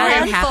use.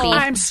 Happy.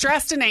 I'm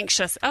stressed and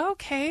anxious.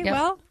 Okay,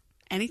 well,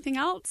 anything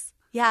else?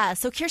 Yeah.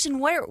 So Kirsten,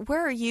 where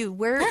are you?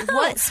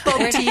 What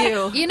spoke to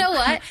you? You know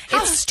what?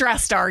 How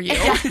stressed are you?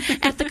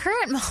 At the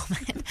current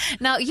moment.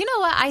 Now, you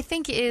know what I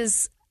think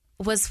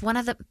was one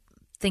of the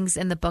things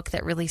in the book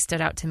that really stood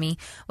out to me.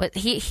 What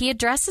he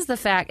addresses the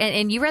fact,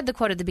 and you read the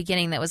quote at the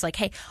beginning that was like,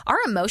 hey, our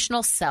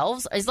emotional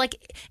selves is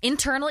like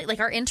internally,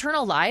 like our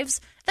internal lives,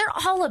 they're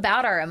all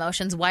about our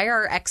emotions. Why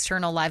are our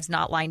external lives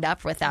not lined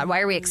up with that? Why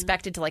are we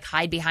expected to like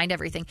hide behind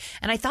everything?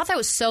 And I thought that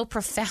was so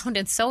profound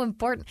and so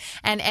important.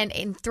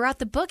 And throughout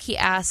the book, he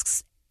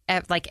asks,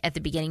 at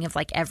the beginning of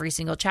like every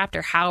single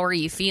chapter, how are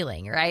you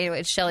feeling?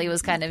 Right? Shelley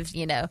was kind of,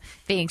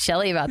 being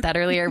Shelley about that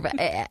earlier, but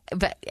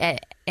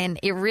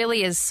it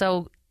really is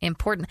so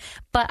important.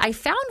 But I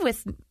found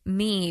with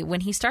me,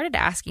 when he started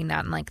asking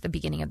that in like the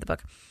beginning of the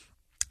book,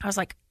 I was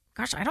like,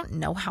 gosh, I don't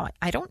know how,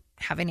 I don't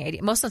have any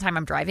idea. Most of the time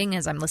I'm driving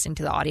as I'm listening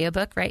to the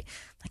audiobook, right?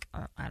 Like,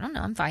 I don't know,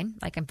 I'm fine.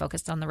 Like I'm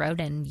focused on the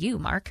road and you,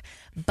 Mark.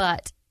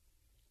 But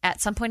at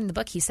some point in the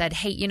book, he said,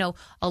 hey,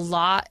 a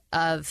lot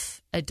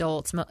of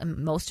adults,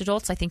 most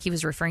adults, I think he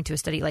was referring to a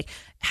study, like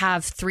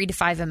have 3 to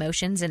 5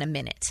 emotions in a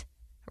minute.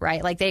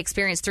 right? Like they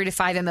experience 3 to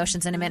 5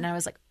 emotions in a minute. And I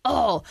was like,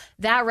 oh,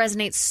 that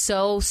resonates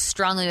so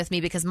strongly with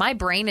me because my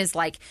brain is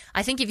like,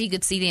 I think if you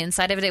could see the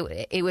inside of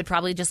it, it would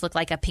probably just look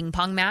like a ping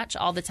pong match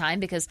all the time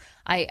because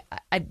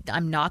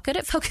I'm not good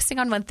at focusing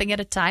on one thing at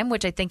a time,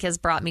 which I think has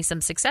brought me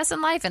some success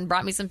in life and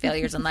brought me some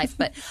failures in life.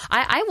 But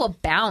I will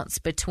bounce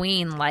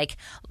between like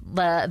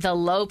the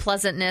low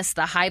pleasantness,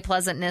 the high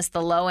pleasantness,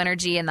 the low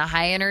energy and the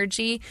high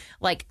energy,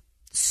 like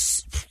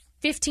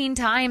 15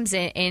 times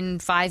in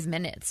 5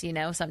 minutes, you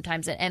know,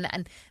 sometimes.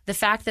 And the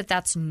fact that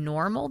that's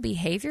normal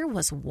behavior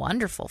was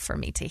wonderful for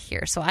me to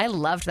hear. So I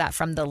loved that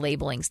from the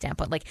labeling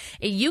standpoint. Like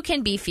you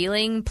can be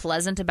feeling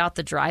pleasant about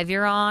the drive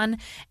you're on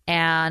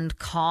and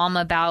calm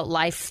about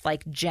life,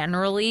 like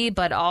generally,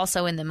 but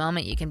also in the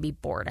moment you can be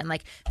bored. And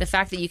like the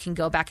fact that you can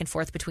go back and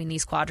forth between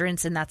these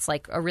quadrants and that's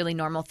like a really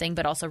normal thing,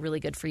 but also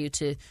really good for you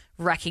to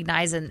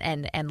recognize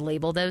and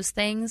label those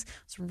things.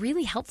 It's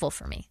really helpful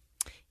for me.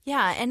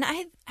 Yeah, and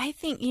I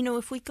think, you know,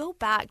 if we go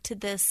back to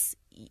this,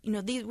 you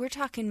know, we're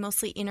talking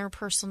mostly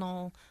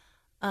interpersonal,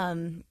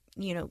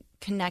 you know,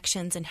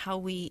 connections and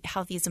how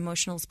these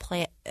emotions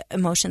play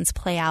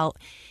out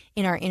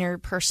in our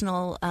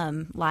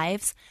interpersonal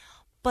lives.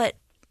 But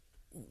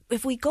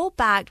if we go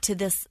back to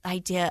this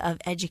idea of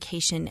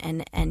education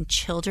and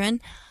children,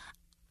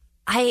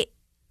 I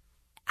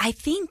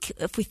think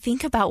if we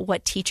think about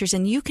what teachers,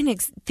 and you can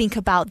think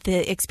about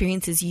the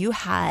experiences you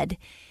had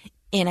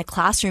in a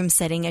classroom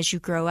setting as you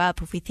grow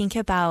up, if we think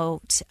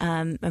about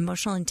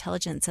emotional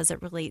intelligence as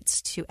it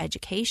relates to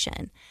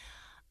education,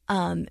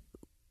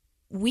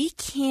 we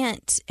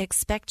can't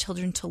expect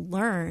children to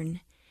learn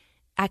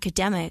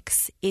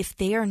academics if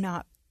they are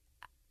not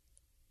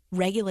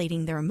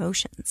regulating their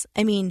emotions.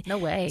 I mean, no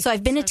way. So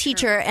I've been a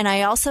teacher, and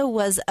I also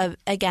was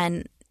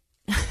again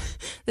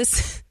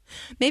this.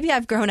 Maybe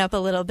I've grown up a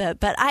little bit,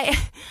 but I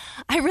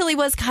really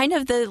was kind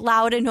of the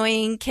loud,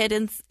 annoying kid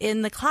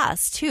in the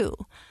class too.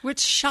 Which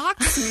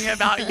shocks me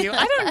about you.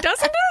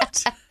 Doesn't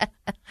it?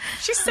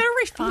 She's so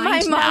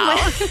refined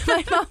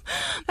now.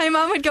 My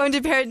mom would go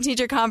into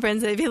parent-teacher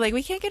conference and they'd be like,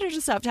 we can't get her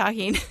to stop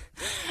talking.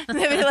 And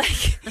they'd be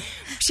like,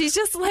 she's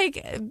just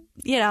like,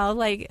 you know,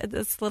 like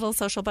this little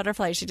social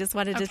butterfly. She just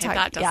wanted to talk.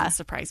 That doesn't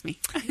surprise me.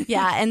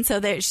 Yeah. And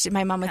so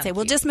my mom would say,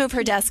 well, just move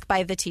her desk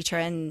by the teacher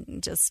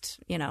and just,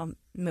 you know,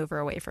 move her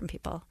away from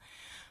people.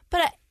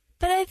 But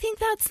I think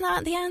that's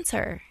not the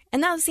answer.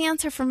 And that was the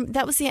answer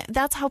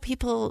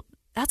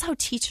that's how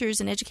teachers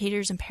and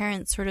educators and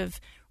parents sort of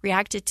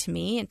reacted to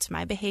me and to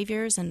my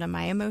behaviors and to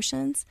my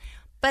emotions.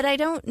 But I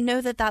don't know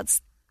that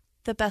that's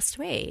the best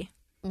way.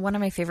 One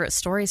of my favorite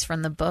stories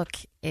from the book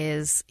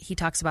is he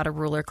talks about a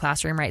ruler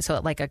classroom, right? So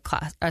like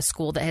a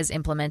school that has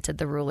implemented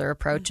the ruler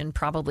approach and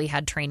probably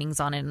had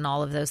trainings on it and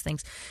all of those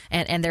things.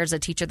 And there's a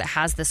teacher that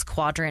has this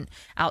quadrant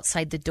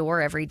outside the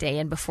door every day.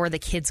 And before the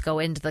kids go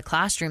into the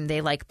classroom, they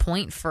like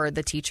point for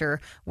the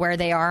teacher where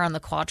they are on the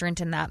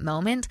quadrant in that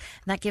moment.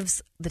 And that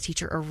gives the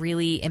teacher a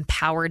really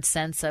empowered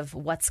sense of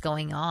what's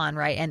going on,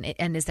 right?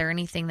 And is there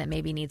anything that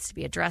maybe needs to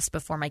be addressed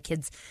before my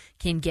kids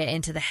can get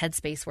into the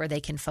headspace where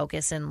they can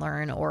focus and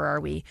learn, or are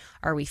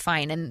we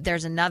fine? And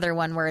there's another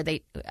one where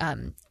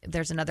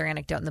there's another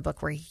anecdote in the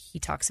book where he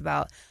talks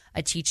about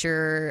a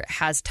teacher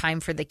has time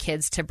for the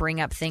kids to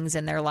bring up things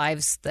in their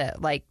lives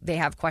that like they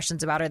have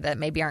questions about or that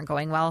maybe aren't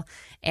going well.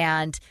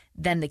 And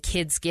then the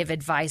kids give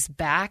advice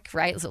back,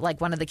 right? So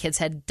like one of the kids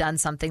had done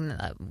something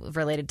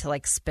related to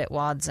like spit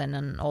wads in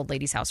an old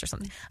lady's house or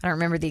something. I don't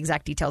remember the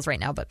exact details right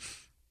now,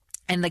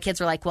 and the kids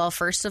were like, well,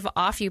 first of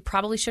all, you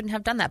probably shouldn't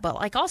have done that. But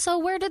like, also,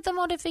 where did the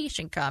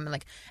motivation come? And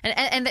like,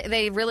 and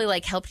they really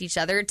like helped each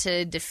other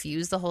to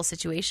diffuse the whole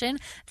situation.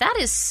 That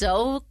is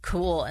so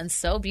cool and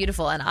so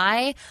beautiful. And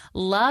I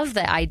love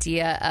the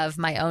idea of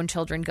my own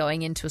children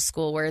going into a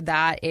school where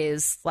that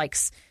is like,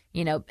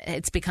 you know,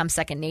 it's become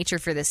second nature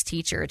for this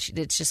teacher.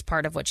 It's just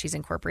part of what she's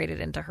incorporated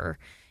into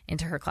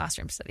her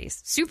classroom studies.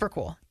 Super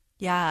cool.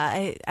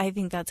 Yeah, I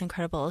think that's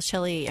incredible.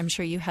 Shelley, I'm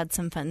sure you had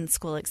some fun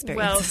school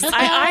experiences. Well,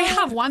 I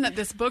have one that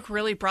this book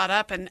really brought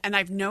up, and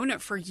I've known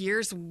it for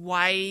years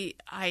why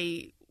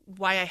I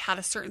had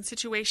a certain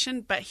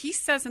situation. But he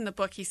says in the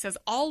book,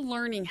 all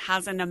learning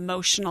has an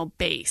emotional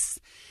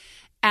base.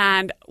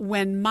 And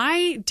when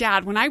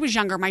I was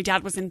younger, my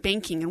dad was in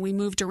banking and we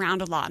moved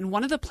around a lot. And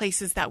one of the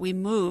places that we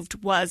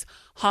moved was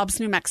Hobbs,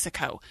 New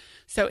Mexico.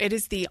 So it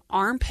is the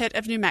armpit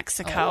of New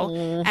Mexico.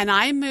 Oh. And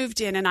I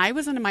moved in and I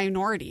was in a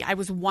minority. I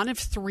was one of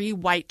 3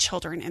 white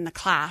children in the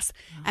class.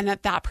 And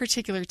at that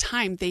particular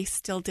time, they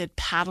still did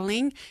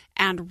paddling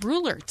and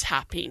ruler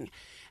tapping.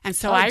 And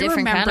so I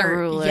remember, kind of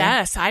ruler.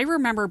 Yes, I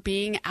remember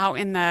being out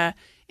in the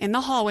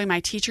hallway.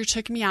 My teacher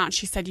took me out and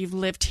she said, you've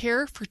lived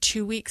here for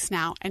 2 weeks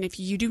now. And if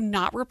you do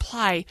not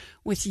reply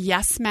with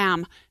yes,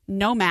 ma'am,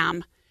 no,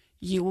 ma'am,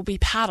 you will be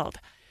paddled.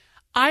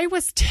 I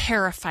was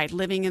terrified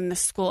living in this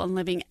school and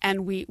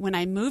when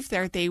I moved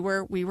there,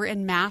 we were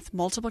in math,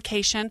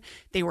 multiplication.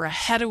 They were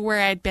ahead of where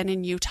I had been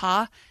in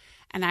Utah.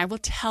 And I will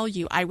tell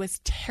you, I was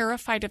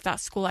terrified of that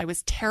school. I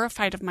was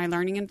terrified of my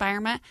learning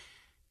environment.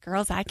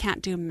 Girls, I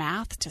can't do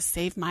math to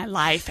save my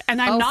life.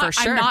 And I'm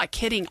not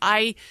kidding.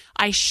 I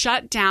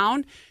shut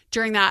down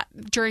during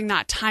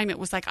that time, it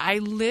was like I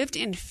lived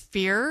in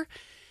fear.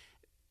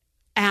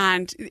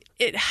 And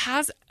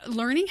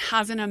learning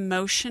has an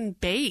emotion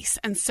base.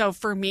 And so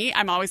for me,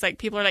 I'm always like,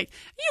 people are like,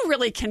 you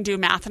really can do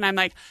math. And I'm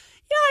like,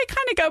 yeah, I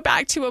kind of go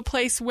back to a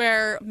place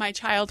where my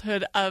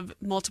childhood of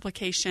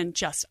multiplication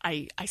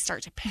I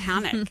start to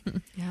panic.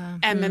 Yeah.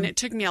 And then it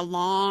took me a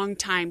long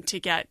time to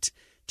get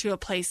to a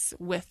place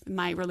with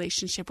my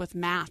relationship with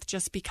math,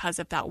 just because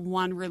of that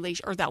one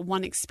that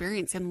one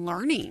experience in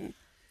learning.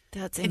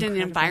 That's in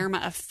incredible. an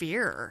environment of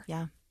fear.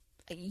 Yeah.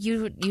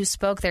 You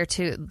spoke there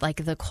too,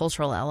 like the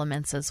cultural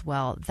elements as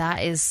well.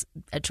 That is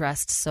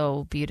addressed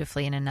so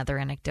beautifully in another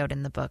anecdote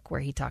in the book where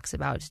he talks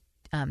about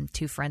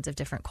two friends of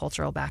different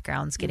cultural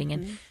backgrounds getting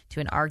into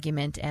an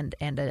argument and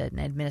an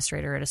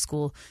administrator at a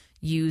school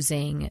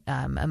using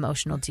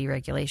emotional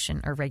deregulation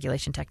or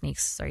regulation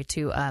techniques,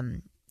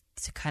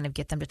 to kind of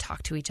get them to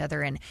talk to each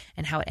other and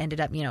how it ended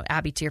up,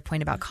 Abby, to your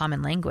point about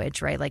common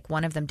language, right? Like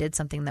one of them did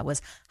something that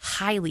was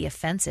highly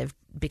offensive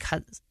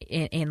because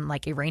in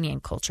like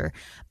Iranian culture,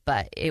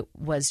 but it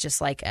was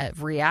just like a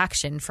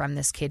reaction from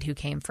this kid who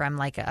came from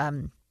like a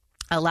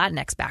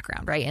Latinx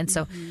background, right? And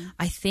so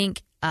I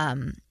think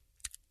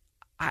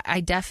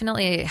I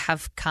definitely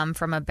have come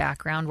from a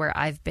background where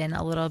I've been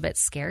a little bit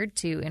scared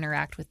to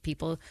interact with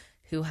people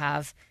who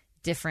have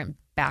different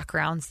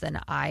backgrounds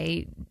than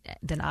I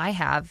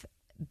have,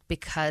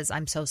 because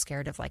I'm so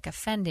scared of like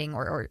offending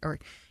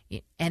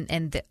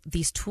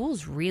these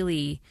tools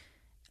really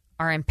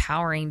are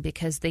empowering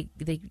because they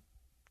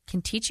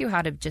can teach you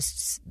how to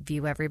just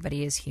view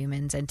everybody as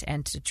humans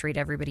and to treat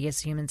everybody as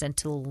humans and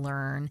to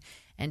learn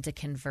and to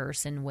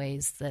converse in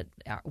ways that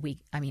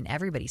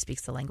everybody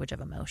speaks the language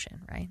of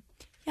emotion, right?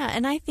 Yeah.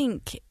 And I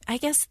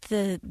guess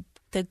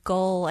the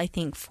goal, I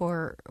think,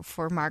 for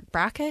Mark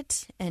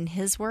Brackett and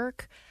his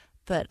work,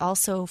 but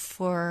also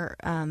for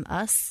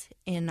us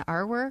in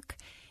our work,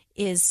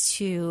 is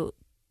to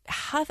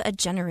have a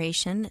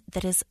generation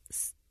that is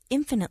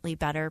infinitely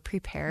better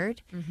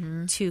prepared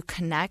to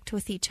connect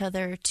with each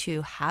other,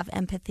 to have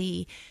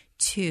empathy,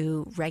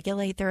 to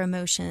regulate their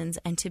emotions,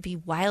 and to be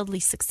wildly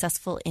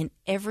successful in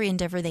every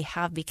endeavor they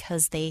have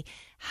because they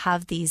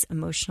have these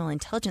emotional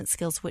intelligence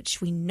skills,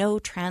 which we know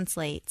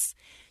translates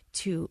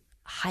to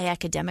high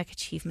academic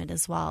achievement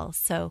as well.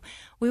 So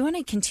we want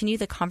to continue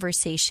the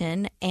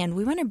conversation, and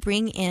we want to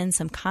bring in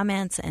some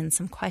comments and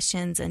some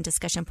questions and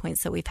discussion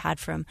points that we've had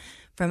from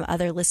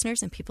other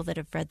listeners and people that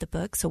have read the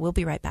book. So we'll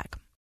be right back.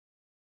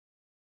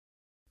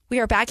 We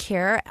are back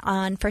here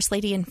on First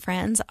Lady and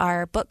Friends,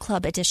 our book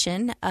club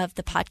edition of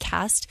the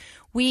podcast.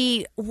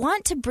 We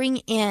want to bring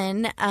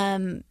in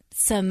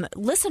some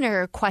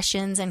listener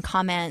questions and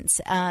comments.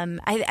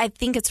 I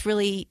think it's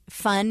really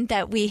fun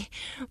that we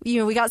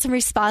got some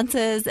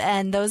responses,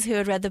 and those who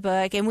had read the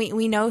book, and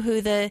we know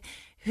who the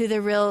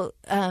real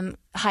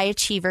high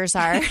achievers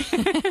are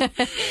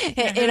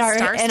in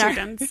our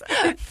students.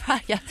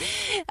 Yeah.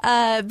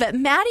 But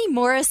Maddie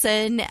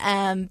Morrison,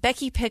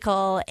 Becky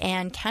Pickle,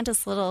 and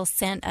Candace Little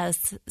sent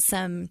us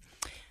some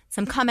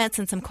comments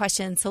and some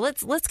questions. So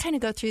let's kind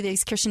of go through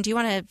these. Kirsten, do you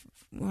want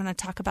to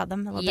talk about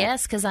them a little bit?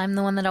 Yes, because I'm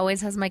the one that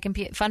always has my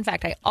computer. Fun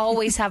fact, I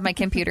always have my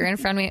computer in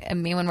front of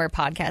me when we're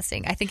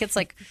podcasting. I think it's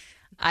like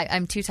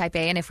I'm too type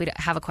A, and if we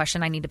have a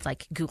question, I need to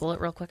like Google it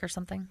real quick or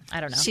something.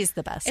 I don't know. She's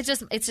the best.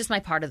 It's just my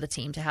part of the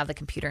team to have the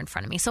computer in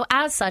front of me. So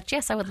as such,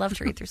 yes, I would love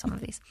to read through some of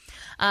these.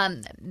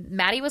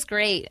 Maddie was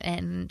great,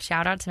 and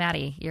shout out to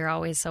Maddie. You're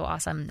always so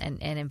awesome and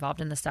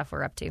involved in the stuff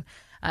we're up to.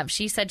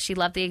 She said she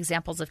loved the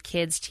examples of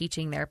kids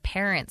teaching their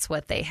parents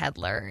what they had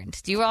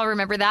learned. Do you all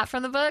remember that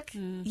from the book?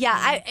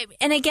 Yeah.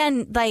 And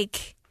again,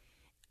 like,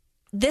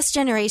 this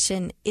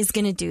generation is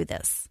going to do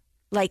this.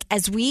 Like,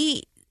 as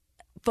we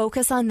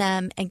focus on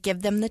them and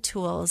give them the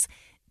tools,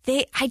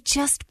 I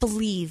just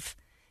believe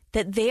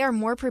that they are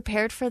more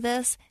prepared for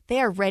this.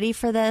 They are ready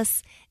for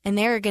this, and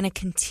they are going to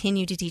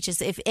continue to teach us.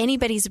 If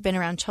anybody's been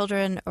around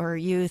children or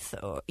youth,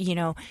 or,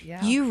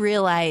 you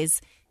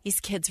realize these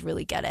kids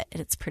really get it,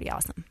 and it's pretty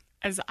awesome.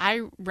 As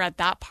I read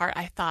that part,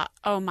 I thought,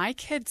 oh, my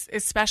kids,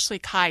 especially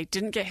Kai,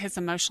 didn't get his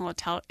emotional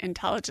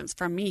intelligence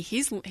from me.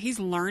 He's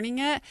learning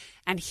it,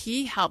 and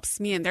he helps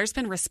me. And there's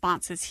been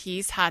responses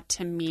he's had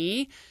to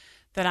me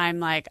that I'm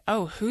like,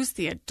 oh, who's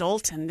the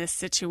adult in this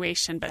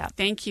situation? But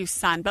thank you,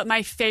 son. But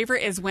my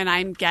favorite is when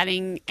I'm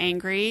getting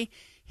angry.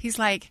 He's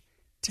like,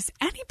 does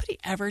anybody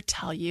ever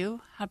tell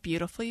you how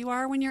beautiful you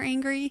are when you're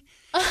angry?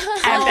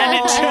 And then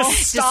it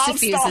just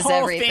stops diffuses the whole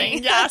everything.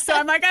 thing. Yeah, so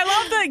I'm like, I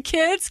love that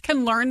kids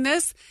can learn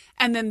this,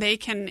 and then they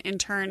can, in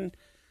turn,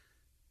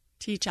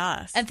 teach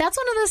us. And that's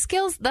one of the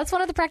skills. That's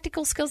one of the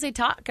practical skills they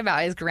talk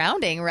about is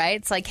grounding, right?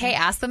 It's like, hey,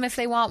 ask them if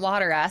they want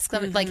water. Ask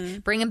them,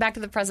 like, bring them back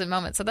to the present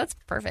moment. So that's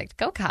perfect.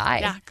 Go Kai.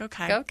 Yeah, go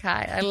Kai. Go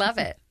Kai. I love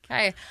it.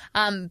 Hi.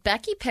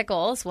 Becky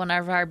Pickles, one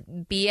of our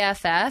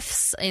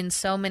BFFs in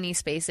so many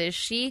spaces.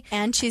 She's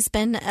She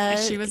been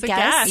was a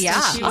guest.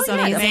 Yeah. She was Of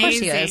course amazing.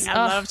 she is. I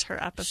loved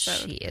her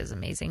episode. She is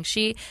amazing.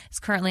 She is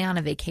currently on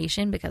a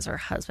vacation because her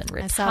husband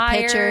retired. I saw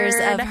pictures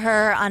of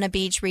her on a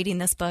beach reading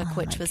this book,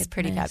 which was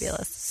pretty Goodness.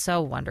 fabulous.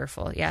 So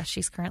wonderful. Yeah,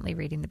 she's currently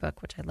reading the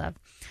book, which I love.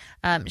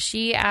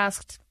 She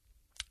asked,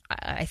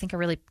 I think, a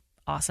really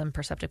awesome,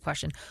 perceptive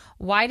question.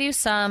 Why do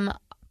some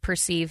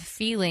perceive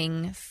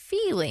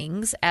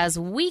feelings as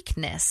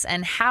weakness,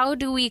 and how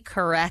do we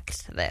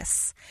correct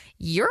this?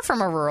 You're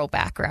from a rural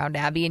background,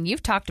 Abby, and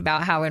you've talked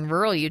about how in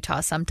rural Utah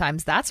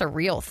sometimes that's a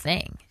real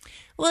thing.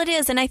 Well, it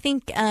is. And I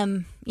think,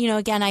 again,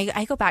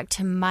 I go back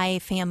to my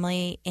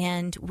family,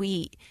 and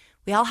we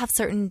all have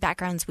certain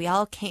backgrounds. We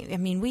all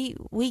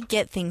we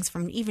get things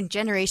from even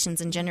generations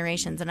and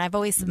generations. And I've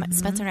always,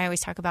 Spencer and I always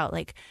talk about,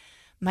 like,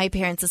 my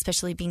parents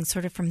especially being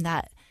sort of from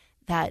that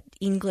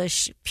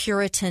English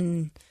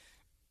Puritan,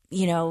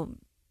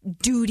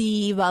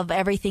 duty of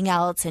everything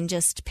else, and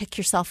just pick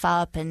yourself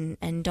up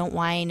and don't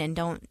whine and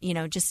don't,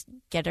 just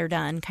get her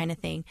done kind of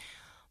thing.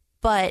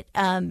 But,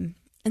 and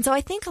so I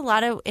think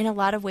in a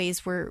lot of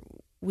ways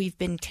we've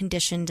been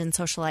conditioned and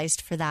socialized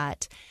for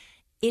that.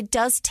 It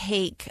does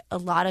take a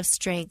lot of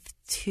strength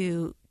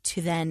to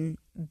then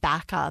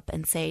back up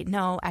and say,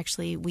 no,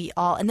 actually we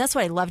all, and that's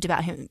what I loved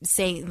about him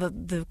saying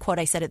the quote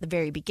I said at the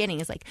very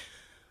beginning is like,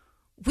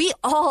 we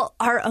all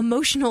are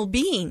emotional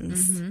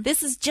beings. Mm-hmm.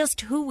 This is just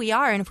who we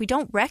are. And if we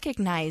don't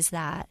recognize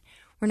that,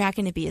 we're not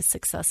going to be as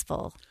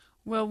successful.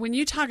 Well, when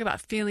you talk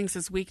about feelings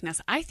as weakness,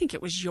 I think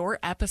it was your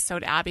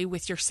episode, Abby,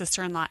 with your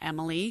sister-in-law,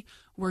 Emily,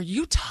 where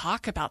you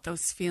talk about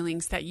those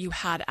feelings that you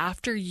had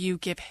after you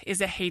give, is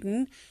it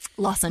Hayden?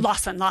 Lawson.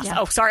 Yeah.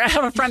 Oh, sorry. I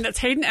have a friend that's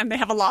Hayden and they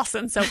have a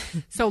Lawson.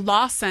 So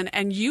Lawson,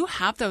 and you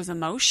have those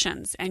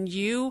emotions, and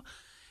you,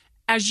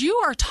 as you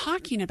are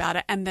talking about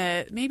it, and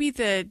maybe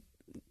the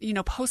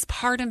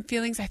postpartum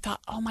feelings, I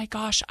thought, oh my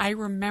gosh, I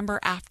remember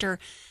after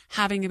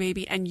having a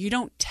baby, and you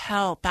don't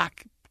tell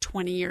back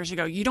 20 years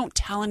ago, you don't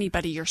tell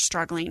anybody you're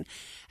struggling.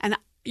 And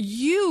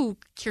you,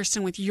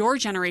 Kirsten, with your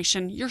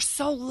generation, you're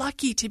so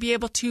lucky to be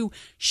able to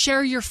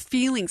share your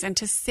feelings and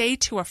to say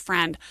to a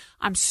friend,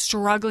 I'm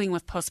struggling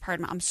with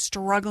postpartum. I'm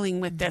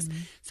struggling with this.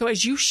 So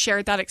as you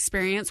shared that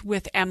experience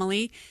with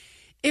Emily,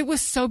 it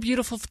was so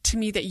beautiful to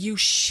me that you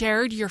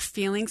shared your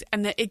feelings,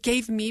 and that it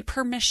gave me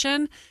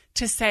permission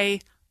to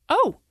say,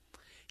 oh,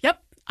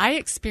 yep, I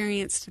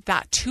experienced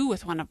that too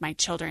with one of my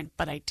children,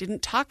 but I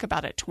didn't talk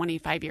about it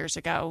 25 years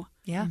ago.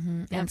 Yeah.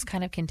 Mm-hmm. And it's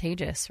kind of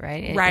contagious,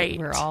 right? Right.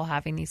 We're all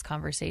having these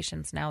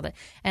conversations now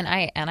and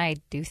I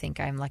do think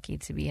I'm lucky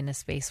to be in a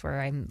space where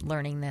I'm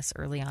learning this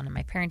early on in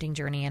my parenting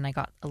journey, and I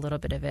got a little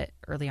bit of it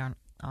early on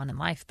in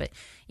life. But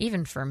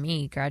even for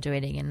me,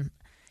 graduating in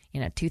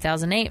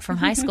 2008 from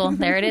high school.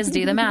 There it is.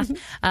 Do the math.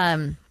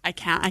 I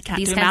can't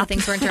These do kinds math. of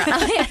things weren't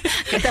around.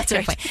 Good, that's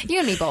right. Point. You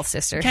and me both,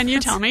 sister. Can you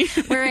tell me?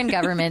 We're in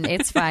government.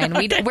 It's fine.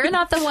 We're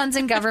not the ones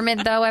in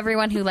government, though,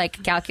 everyone who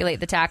calculate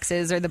the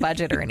taxes or the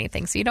budget or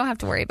anything. So you don't have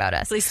to worry about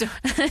us. Please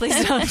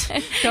don't.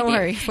 Don't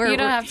worry. You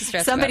don't have to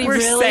stress somebody about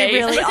it.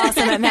 really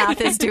awesome at math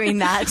is doing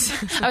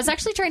that. I was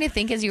actually trying to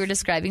think as you were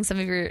describing some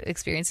of your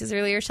experiences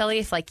earlier, Shelley,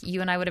 if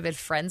you and I would have been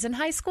friends in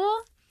high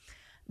school.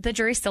 The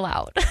jury's still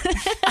out.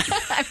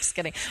 I'm just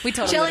kidding. We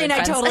totally Shelley and I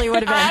friends. totally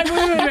would have been. We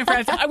would have been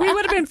friends. We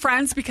would have been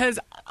friends because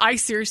I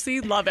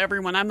seriously love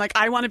everyone. I'm like,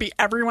 I want to be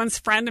everyone's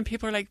friend. And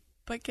people are like,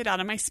 but get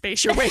out of my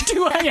space. You're way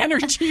too high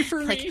energy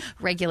for me.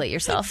 Regulate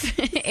yourself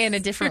in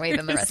a different way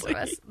than the rest of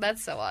us.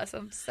 That's so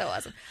awesome. So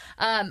awesome.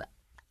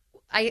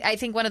 I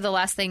think one of the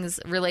last things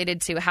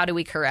related to how do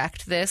we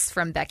correct this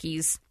from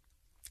Becky's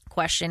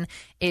question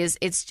is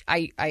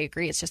I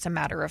agree, it's just a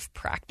matter of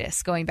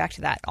practice. Going back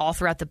to that all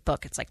throughout the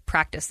book, it's like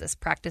practice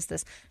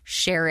this,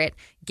 share it,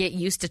 get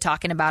used to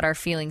talking about our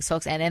feelings,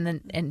 folks.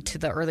 And to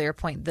the earlier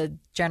point, the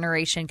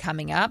generation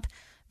coming up,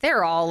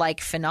 they're all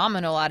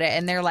phenomenal at it,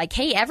 and they're like,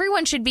 hey,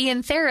 everyone should be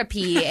in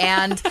therapy,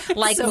 and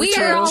so we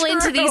are all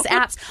into these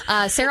apps.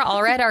 Sarah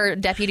Allred, our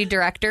deputy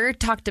director,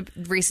 talked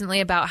recently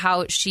about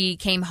how she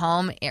came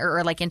home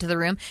or into the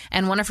room,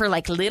 and one of her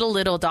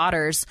little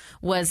daughters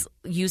was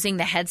using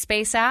the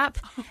Headspace app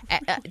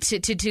to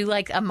do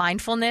a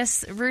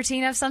mindfulness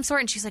routine of some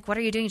sort, and she's like, what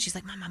are you doing? And she's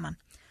like, mom.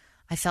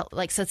 I felt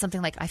said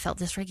something I felt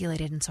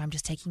dysregulated, and so I'm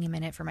just taking a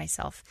minute for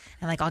myself,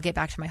 and I'll get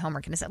back to my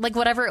homework, and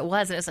whatever it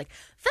was, and it's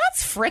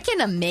that's freaking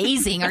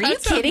amazing. Are you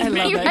kidding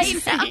me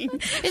right now?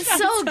 It's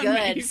so good,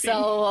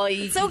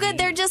 amazing. so good.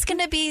 They're just going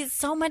to be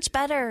so much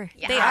better.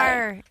 Yeah. They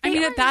are. I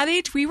mean, at that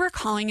age, we were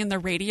calling in the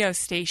radio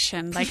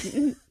station,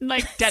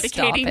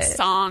 dedicating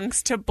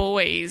songs to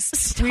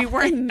boys. We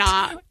were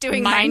not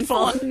doing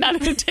mindful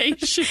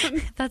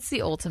meditation. That's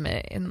the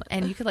ultimate,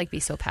 and you could be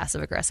so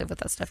passive aggressive with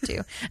that stuff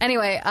too.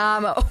 Anyway,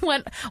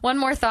 one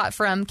more thought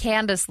from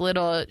Candace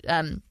Little.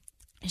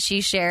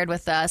 She shared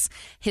with us,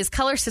 his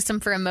color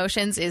system for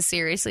emotions is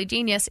seriously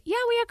genius. Yeah,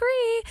 we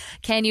agree.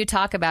 Can you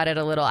talk about it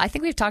a little? I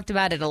think we've talked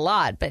about it a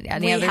lot, but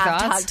any other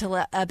thoughts? We have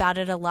talked about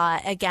it a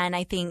lot. Again,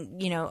 I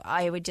think,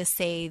 I would just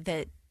say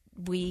that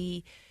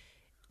we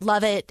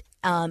Love it.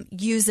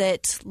 Use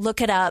it.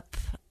 Look it up.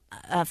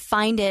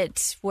 Find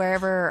it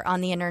wherever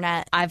on the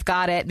internet. I've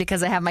got it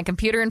because I have my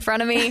computer in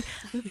front of me.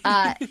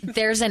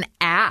 There's an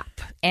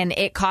app, and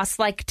it costs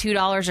like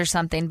 $2 or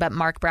something. But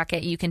Mark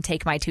Brackett, you can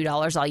take my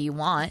 $2 all you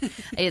want.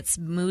 It's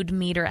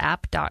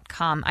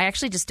moodmeterapp.com. I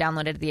actually just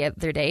downloaded it the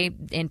other day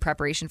in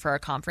preparation for our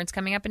conference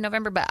coming up in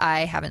November, but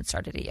I haven't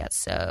started it yet.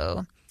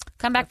 So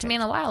come back to me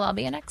in a while. I'll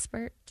be an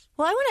expert.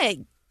 Well, I want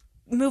to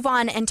move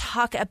on and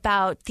talk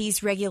about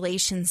these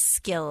regulation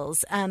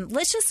skills.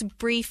 Let's just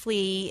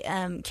briefly,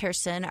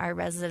 Kirsten, our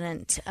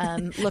resident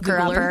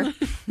looker-upper,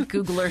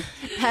 Googler,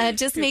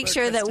 just make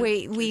sure that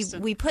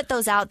we put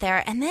those out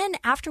there. And then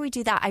after we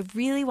do that, I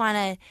really want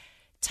to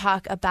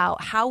talk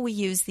about how we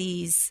use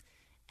these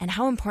and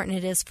how important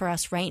it is for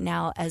us right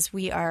now as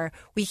we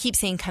keep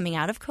saying coming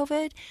out of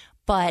COVID.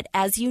 But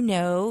as you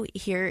know,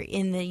 here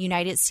in the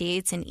United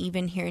States and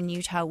even here in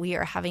Utah, we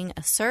are having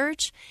a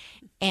surge,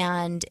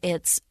 and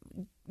it's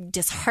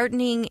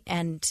disheartening,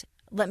 and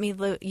let me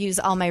use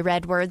all my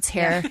red words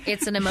here. Yeah.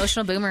 It's an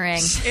emotional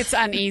boomerang. It's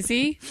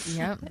uneasy.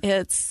 Yep.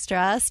 It's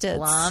stressed. It's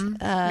glum.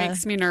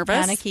 Makes me nervous.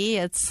 Panicky.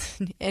 It's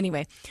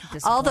anyway.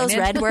 All those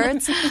red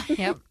words.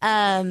 Yep.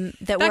 That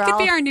could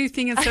be our new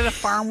thing. Instead of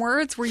farm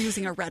words, we're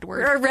using a red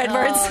word. Or red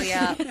words. Oh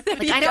yeah.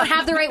 Like, I don't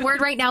have the right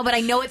word right now, but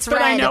I know it's red.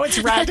 But I know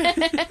it's red.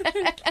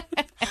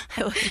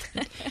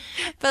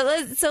 But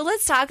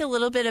let's talk a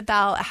little bit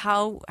about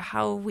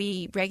how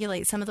we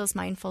regulate some of those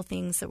mindful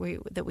things that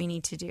we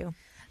need to do.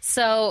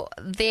 So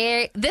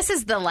this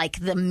is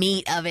the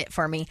meat of it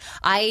for me.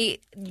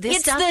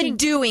 It's the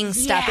doing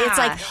stuff. Yeah. It's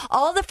like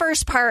all the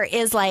first part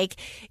is like,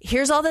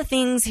 here's all the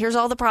things, here's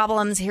all the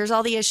problems, here's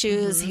all the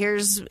issues,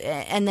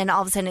 and then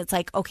all of a sudden it's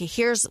like, okay,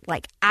 here's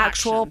like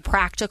actual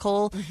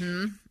practical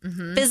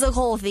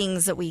physical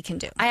things that we can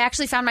do. I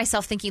actually found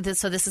myself thinking this.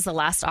 So this is the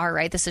last R,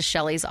 right? This is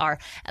Shelley's R,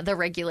 the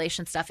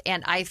regulation stuff.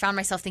 And I found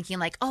myself thinking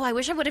like, oh, I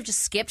wish I would have just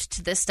skipped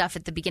to this stuff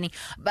at the beginning.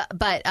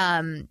 But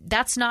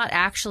that's not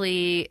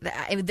actually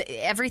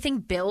everything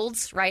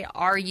builds, right?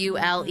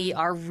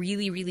 RULER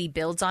really, really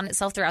builds on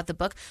itself throughout the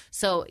book.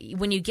 So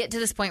when you get to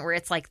this point where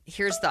it's like,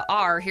 here's the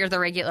R, here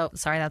the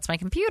sorry, that's my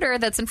computer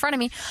that's in front of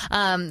me.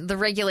 The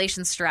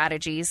regulation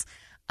strategies.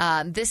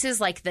 This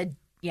is like the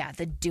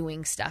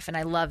doing stuff, and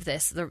I love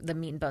this, the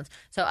meat and bones.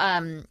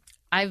 So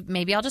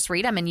maybe I'll just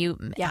read them,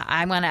 and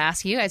I want to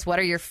ask you guys, what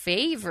are your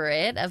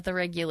favorite of the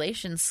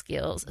regulation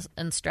skills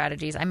and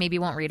strategies? I maybe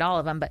won't read all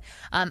of them, but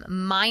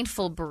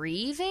mindful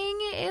breathing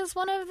is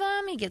one of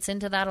them. He gets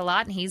into that a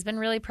lot, and he's been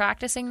really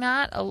practicing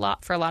that a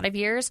lot for a lot of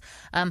years.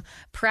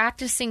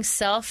 Practicing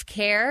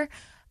self-care.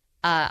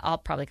 I'll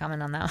probably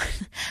comment on that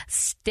one.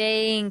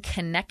 Staying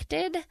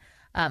connected.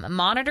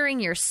 Monitoring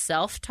your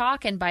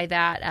self-talk, and by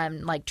that,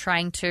 like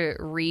trying to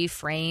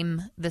reframe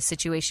the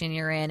situation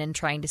you're in and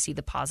trying to see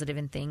the positive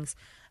in things.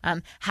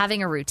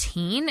 Having a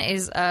routine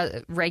is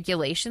a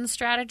regulation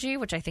strategy,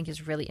 which I think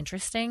is really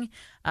interesting.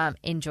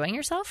 Enjoying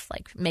yourself,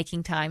 like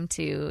making time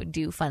to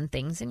do fun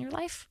things in your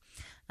life.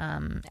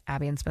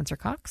 Abby and Spencer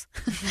Cox.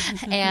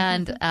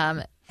 And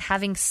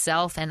having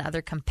self and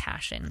other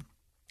compassion,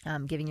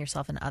 giving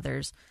yourself and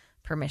others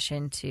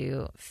permission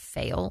to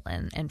fail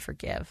and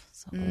forgive.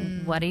 So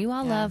what do you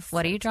all love?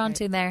 What are you drawn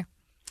to there?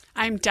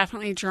 I'm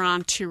definitely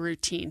drawn to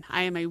routine.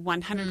 I am a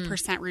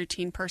 100%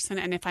 routine person.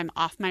 And if I'm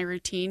off my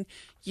routine,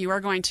 you are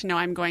going to know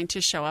I'm going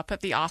to show up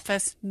at the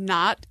office,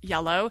 not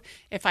yellow.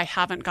 If I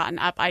haven't gotten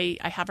up, I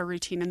have a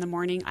routine in the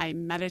morning. I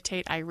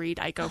meditate, I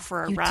read, I go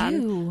for a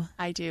run.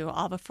 I do,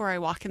 all before I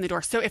walk in the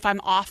door. So if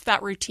I'm off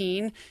that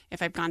routine,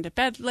 if I've gone to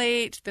bed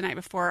late the night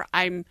before,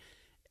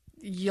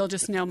 you'll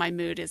just know my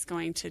mood is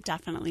going to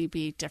definitely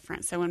be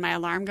different. So when my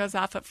alarm goes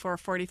off at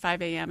 4:45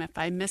 a.m., if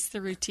I miss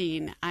the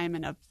routine, I'm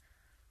in a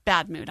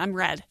bad mood. I'm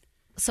red.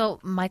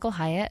 So Michael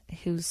Hyatt,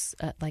 who's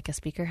like a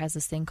speaker, has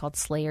this thing called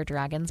Slay Your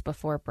Dragons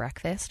Before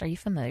Breakfast. Are you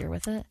familiar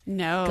with it?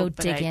 No, go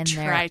but dig in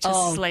there. Try to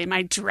slay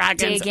my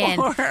dragons. Dig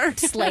in.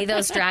 Slay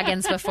those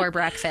dragons before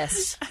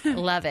breakfast.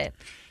 Love it.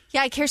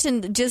 Yeah,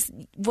 Kirsten, just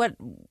what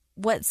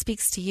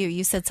speaks to you?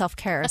 You said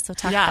self-care, so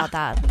talk about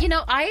that. You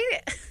know,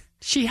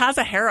 She has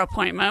a hair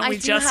appointment. We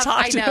just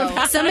talked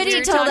about.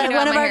 Somebody told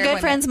one of our good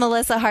friends,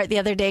 Melissa Hart, the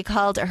other day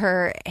called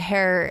her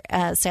hair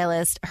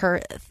stylist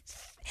her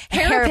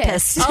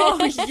therapist.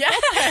 Oh, yes.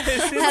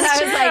 And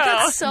I was like,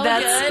 that's so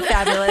good.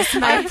 Fabulous.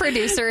 My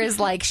producer is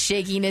like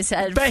shaking his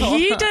head. But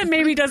he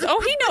maybe does. Oh,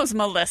 he knows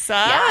Melissa.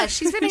 Yeah,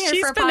 she's been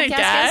here for a podcast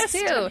guest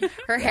too.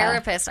 Her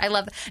therapist. I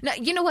love that. Now,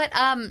 you know what?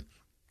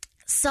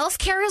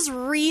 Self-care is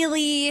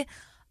really...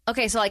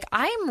 Okay, so like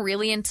I'm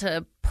really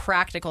into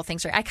practical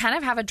things. I kind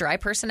of have a dry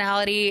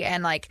personality,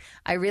 and like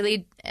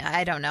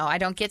I don't know. I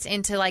don't get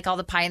into like all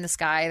the pie in the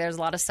sky. There's a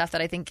lot of stuff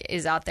that I think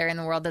is out there in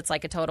the world that's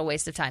like a total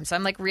waste of time. So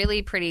I'm like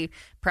really pretty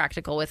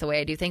practical with the way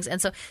I do things.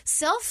 And so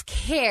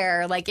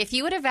self-care, like if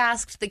you would have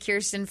asked the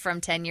Kirsten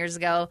from 10 years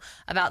ago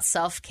about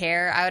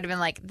self-care, I would have been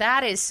like,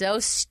 that is so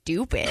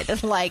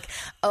stupid. Like,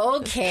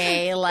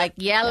 okay, like,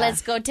 yeah,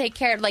 let's go take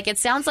care. Like it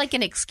sounds like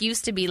an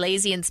excuse to be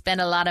lazy and spend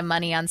a lot of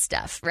money on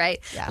stuff, right?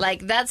 Yeah.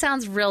 Like that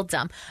sounds real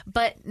dumb.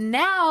 But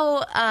now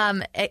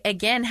now,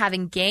 again,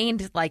 having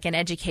gained like an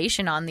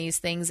education on these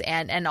things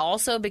and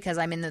also because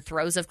I'm in the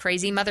throes of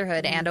crazy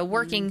motherhood and a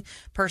working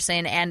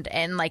person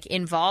and like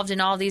involved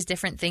in all these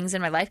different things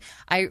in my life,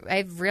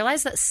 I've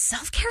realized that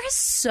self-care is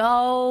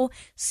so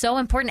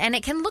important, and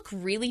it can look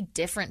really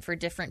different for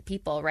different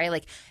people, right?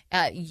 Like,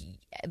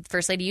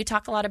 First Lady, you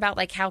talk a lot about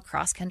like how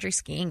cross-country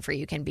skiing for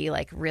you can be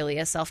like really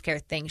a self-care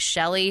thing.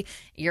 Shelly,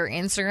 your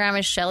Instagram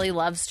is Shelly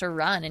Loves to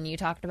Run, and you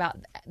talked about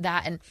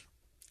that. And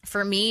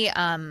for me,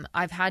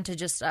 I've had to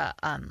just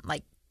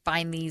like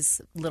find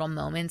these little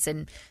moments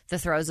in the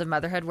throes of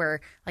motherhood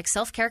where like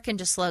self-care can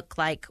just look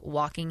like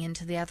walking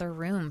into the other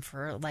room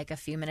for like a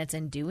few minutes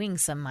and doing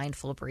some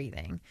mindful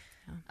breathing.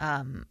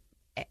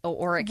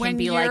 Or it can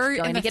be like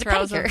going to get a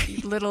pedicure.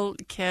 Of little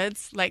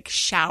kids, like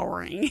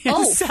showering.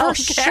 Oh, for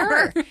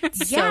sure.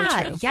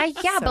 Yeah.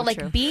 But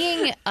like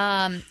being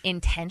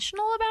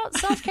intentional about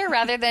self-care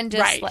rather than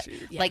just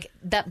like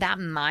that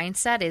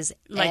mindset is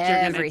like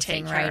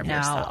everything right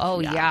now.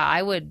 Oh, yeah.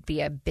 I would be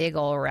a big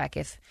old wreck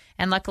if.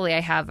 And luckily, I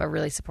have a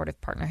really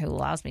supportive partner who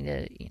allows me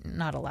to,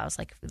 not allows,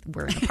 like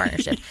we're in a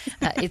partnership.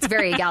 It's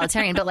very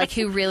egalitarian, but like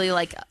who really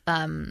like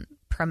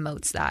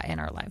promotes that in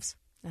our lives.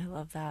 I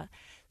love that.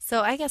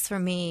 So I guess for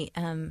me,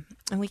 and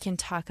we can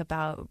talk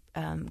about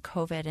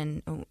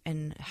COVID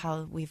and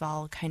how we've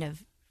all kind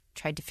of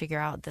tried to figure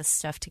out this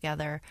stuff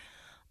together.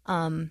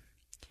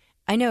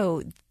 I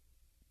know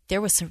there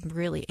was some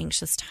really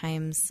anxious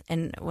times,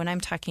 and when I'm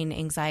talking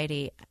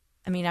anxiety,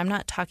 I mean, I'm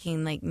not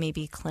talking like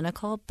maybe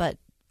clinical, but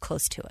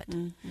close to it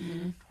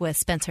with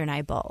Spencer and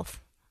I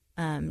both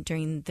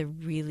during the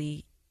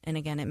really, and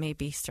again, it may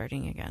be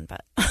starting again,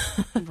 but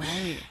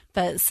right.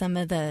 But some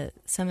of the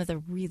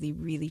really,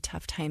 really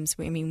tough times.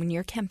 I mean, when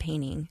you're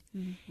campaigning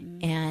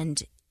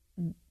and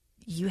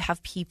you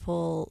have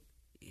people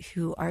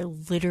who are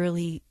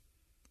literally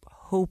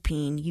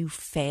hoping you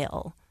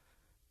fail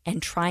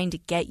and trying to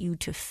get you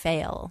to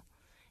fail,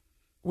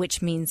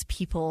 which means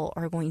people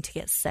are going to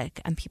get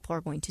sick and people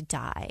are going to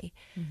die.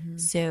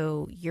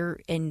 So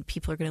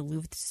people are going to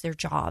lose their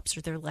jobs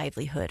or their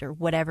livelihood or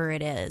whatever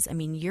it is. I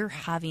mean, you're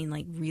having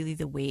like really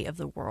the weight of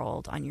the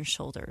world on your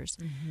shoulders.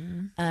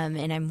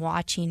 And I'm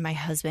watching my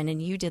husband,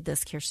 and you did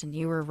this, Kirsten,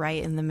 you were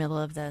right in the middle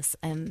of this.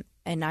 And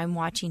I'm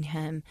watching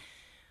him.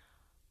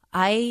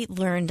 I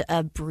learned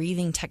a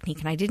breathing technique,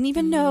 and I didn't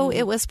even know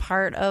it was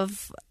part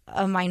of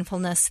a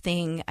mindfulness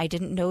thing. I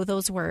didn't know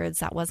those words.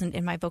 That wasn't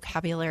in my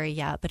vocabulary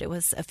yet, but it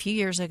was a few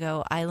years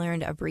ago. I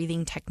learned a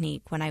breathing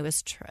technique when I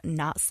was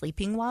not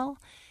sleeping well,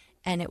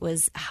 and it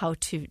was how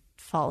to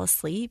fall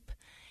asleep.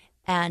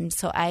 And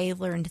so I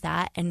learned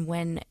that. And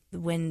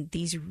when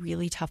these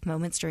really tough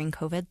moments during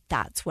COVID,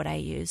 that's what I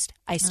used.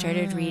 I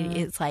started reading.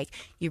 It's like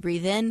you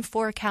breathe in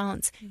 4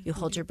 counts, you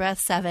hold your breath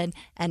 7,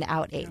 and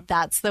out 8.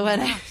 That's the one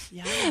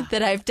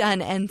that I've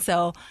done. And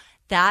so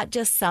that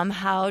just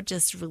somehow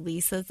just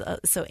releases.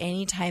 So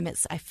anytime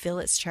I feel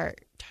it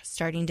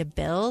starting to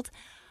build,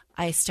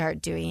 I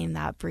start doing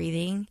that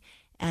breathing.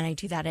 And I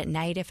do that at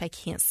night if I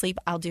can't sleep.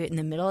 I'll do it in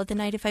the middle of the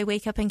night if I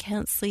wake up and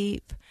can't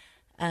sleep.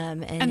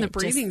 And the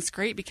breathing's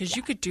great because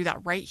you could do that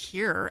right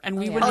here and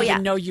we wouldn't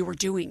even know you were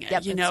doing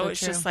it. You know, it's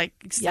just like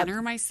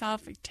center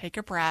myself, take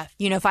a breath.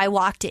 You know, if I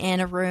walked in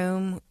a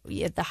room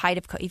at the height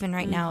of even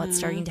right now, it's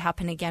starting to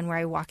happen again where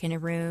I walk in a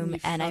room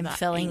and I'm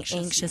feeling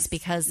anxious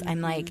because I'm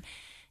like,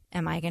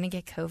 am I going to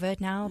get COVID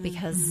now?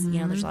 Because,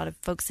 you know, there's a lot of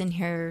folks in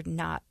here,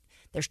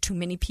 there's too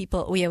many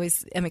people. We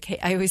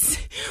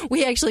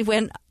actually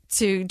went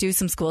to do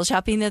some school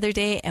shopping the other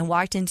day and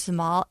walked into the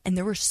mall and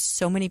there were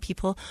so many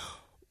people.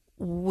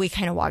 We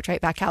kind of walked right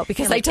back out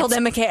because I told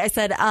them, I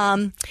said,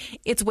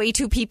 it's way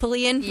too people-y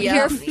in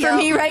here for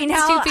me right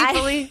now.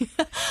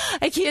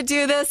 I can't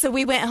do this. So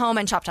we went home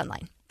and shopped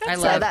online.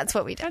 That's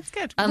what we did. That's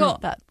good.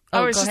 Cool.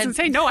 I was just going to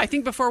say, I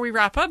think before we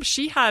wrap up,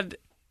 she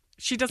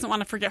doesn't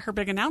want to forget her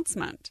big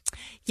announcement.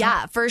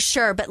 Yeah, for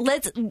sure. But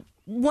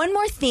one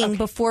more thing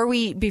before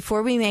we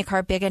make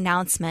our big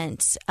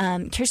announcement.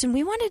 Kirsten,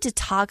 we wanted to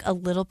talk a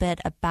little bit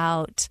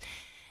about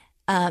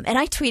and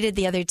I tweeted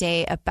the other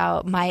day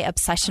about my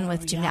obsession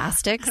with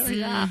gymnastics.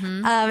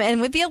 And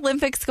with the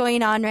Olympics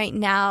going on right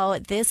now,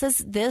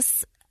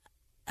 this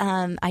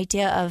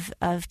idea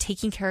of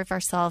taking care of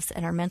ourselves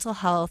and our mental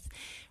health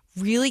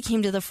really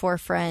came to the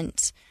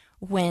forefront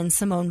when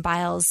Simone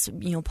Biles,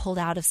 pulled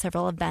out of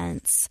several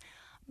events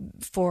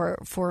for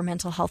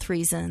mental health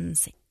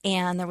reasons.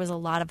 And there was a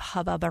lot of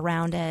hubbub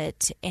around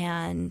it.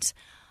 And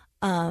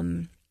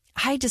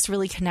I just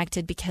really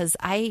connected because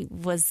I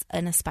was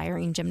an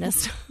aspiring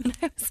gymnast when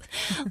I was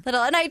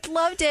little and I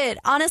loved it.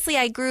 Honestly,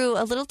 I grew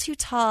a little too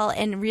tall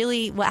and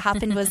really what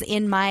happened was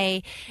in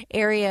my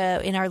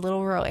area, in our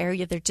little rural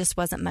area, there just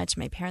wasn't much.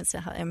 My parents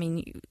didn't have,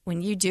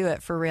 when you do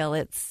it for real,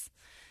 it's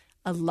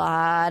a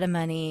lot of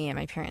money and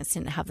my parents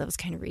didn't have those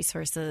kind of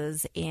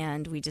resources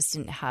and we just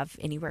didn't have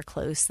anywhere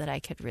close that I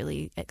could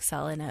really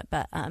excel in it.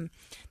 But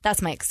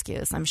that's my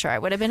excuse. I'm sure I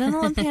would have been an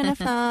Olympian if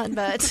not.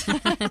 But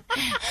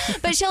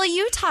Shelly,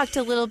 you talked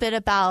a little bit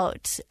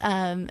about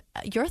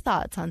your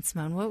thoughts on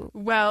Simone.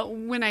 Well,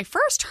 when I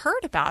first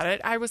heard about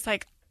it, I was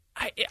like,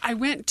 I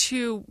went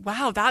to,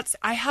 wow,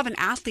 I have an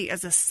athlete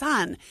as a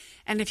son.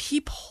 And if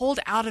he pulled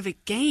out of a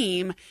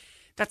game,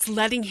 that's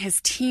letting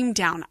his team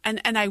down.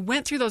 And I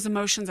went through those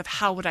emotions of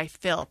how would I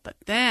feel. But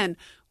then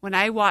when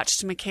I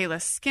watched Michaela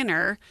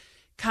Skinner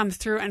come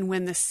through and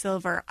win the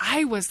silver,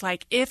 I was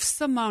like, if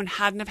Simone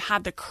hadn't have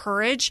had the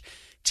courage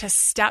to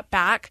step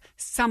back,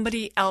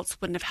 somebody else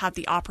wouldn't have had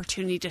the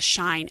opportunity to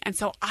shine. And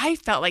so I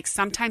felt like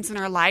sometimes in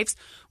our lives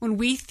when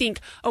we think,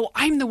 oh,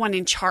 I'm the one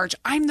in charge,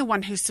 I'm the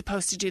one who's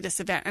supposed to do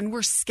this event, and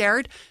we're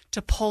scared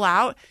to pull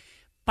out,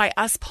 by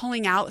us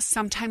pulling out,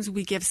 sometimes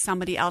we give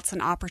somebody else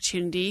an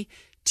opportunity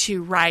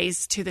to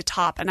rise to the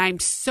top. And I'm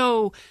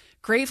so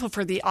grateful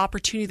for the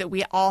opportunity that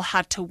we all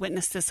had to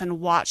witness this and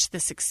watch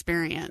this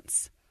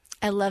experience.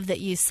 I love that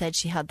you said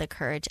she had the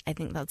courage. I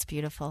think that's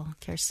beautiful,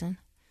 Kirsten.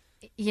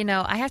 You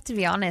know, I have to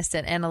be honest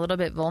and a little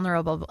bit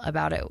vulnerable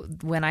about it.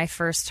 When I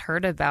first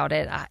heard about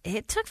it,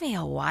 it took me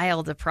a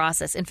while to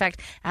process. In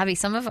fact, Abby,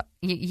 some of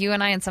you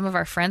and I and some of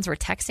our friends were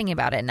texting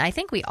about it. And I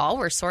think we all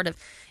were sort of,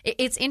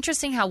 it's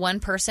interesting how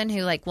one person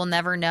who like will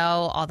never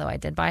know, although I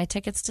did buy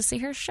tickets to see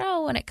her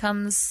show when it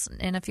comes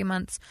in a few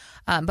months,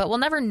 but we'll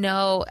never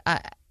know,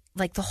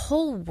 like the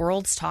whole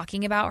world's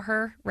talking about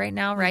her right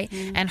now, right?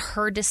 Mm-hmm. And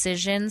her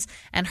decisions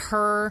and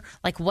her,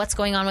 like what's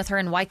going on with her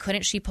and why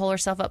couldn't she pull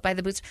herself up by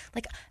the boots?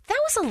 Like that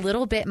was a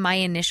little bit my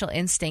initial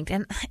instinct.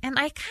 And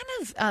I kind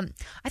of,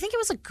 I think it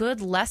was a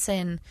good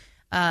lesson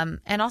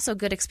and also a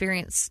good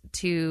experience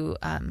to,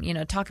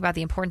 talk about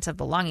the importance of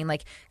belonging,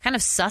 like kind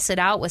of suss it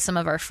out with some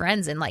of our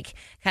friends and like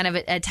kind of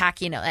attack,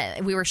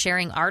 we were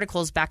sharing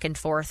articles back and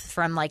forth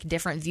from like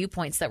different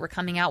viewpoints that were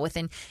coming out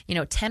within,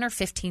 10 or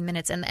 15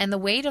 minutes. And the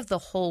weight of the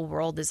whole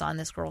world is on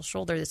this girl's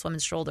shoulder, this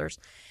woman's shoulders.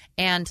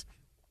 And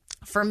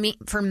for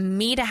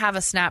me to have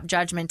a snap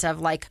judgment of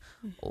like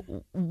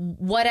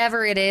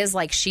whatever it is,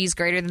 like she's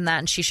greater than that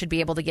and she should be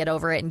able to get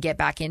over it and get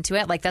back into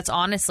it. Like that's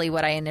honestly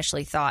what I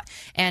initially thought.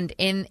 And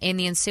in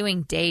the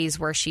ensuing days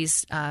where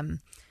she's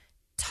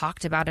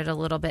talked about it a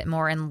little bit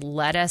more and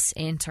let us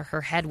into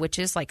her head, which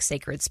is like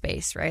sacred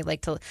space, right?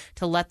 Like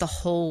to let the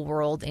whole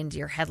world into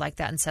your head like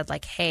that and said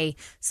like, hey,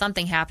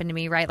 something happened to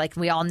me, right? Like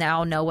we all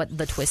now know what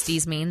the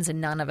twisties means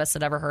and none of us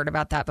had ever heard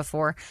about that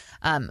before,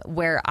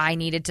 where I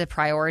needed to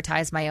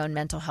prioritize my own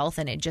mental health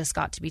and it just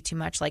got to be too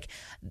much. Like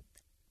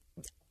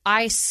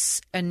I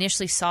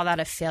initially saw that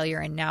a failure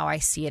and now I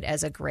see it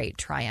as a great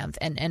triumph.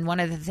 And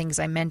one of the things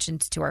I mentioned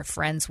to our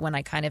friends when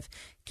I kind of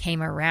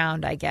came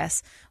around, I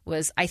guess,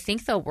 was I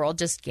think the world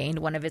just gained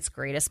one of its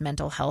greatest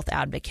mental health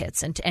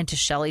advocates. And to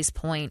Shelley's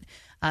point,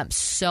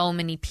 so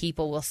many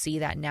people will see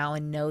that now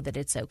and know that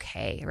it's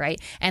okay, right?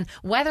 And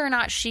whether or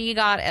not she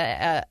got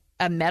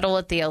a medal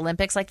at the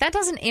Olympics, like that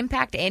doesn't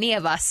impact any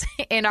of us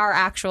in our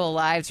actual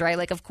lives, right?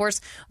 Like, of course,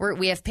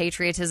 we have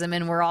patriotism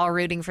and we're all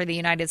rooting for the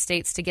United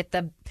States to get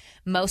the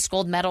most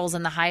gold medals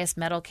and the highest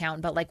medal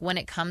count. But like when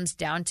it comes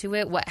down to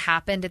it, what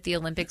happened at the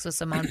Olympics with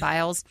Simone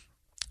Biles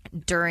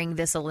during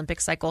this Olympic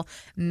cycle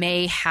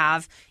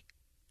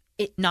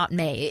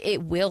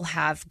it will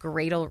have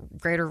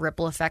greater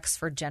ripple effects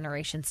for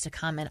generations to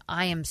come. And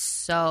I am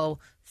so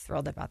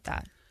thrilled about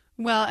that.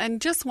 Well, and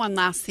just one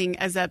last thing,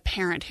 as a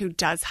parent who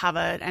does have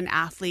an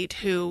athlete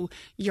who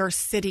you're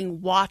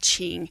sitting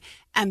watching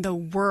and the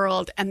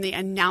world and the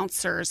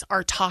announcers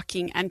are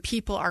talking and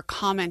people are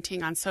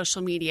commenting on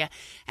social media.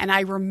 And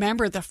I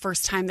remember the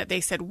first time that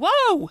they said,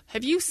 whoa,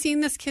 have you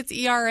seen this kid's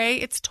ERA?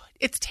 It's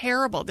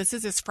terrible. This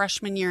is his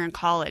freshman year in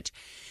college.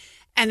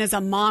 And as a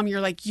mom,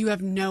 you're like, you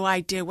have no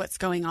idea what's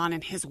going on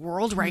in his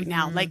world right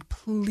now. Like,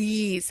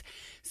 please.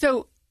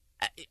 So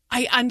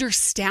I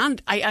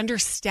understand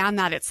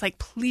that. It's like,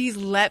 please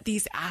let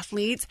these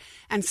athletes,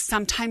 and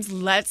sometimes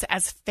let's,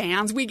 as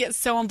fans, we get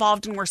so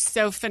involved and we're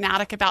so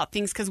fanatic about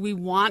things because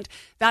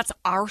that's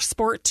our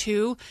sport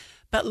too,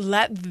 but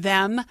let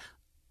them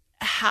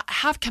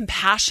have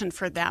compassion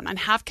for them and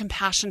have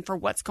compassion for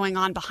what's going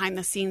on behind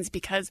the scenes,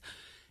 because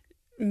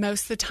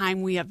most of the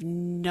time we have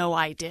no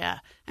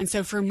idea. And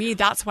so for me,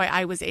 that's why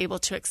I was able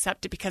to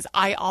accept it, because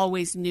I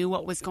always knew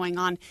what was going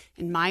on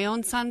in my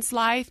own son's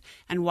life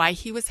and why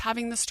he was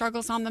having the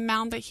struggles on the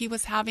mound that he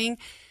was having.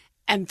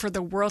 And for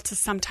the world to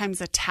sometimes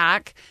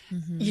attack,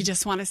 you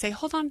just want to say,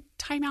 hold on,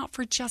 time out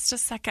for just a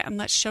second and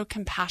let's show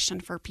compassion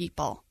for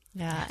people.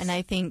 Yeah. Yes. And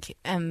I think,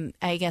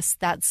 I guess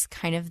that's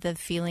kind of the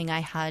feeling I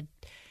had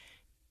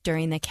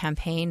during the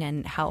campaign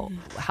and how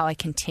I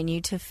continue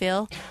to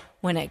feel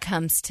when it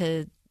comes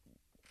to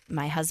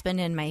my husband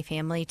and my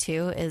family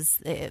too,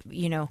 is,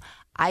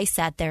 I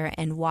sat there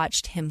and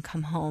watched him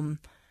come home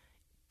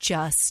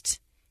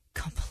just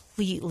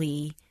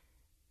completely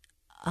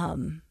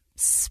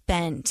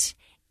spent,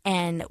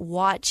 and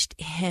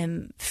watched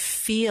him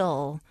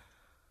feel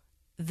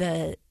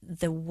the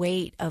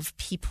weight of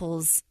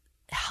people's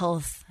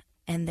health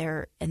and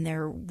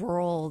their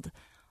world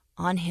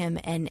on him,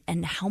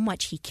 and how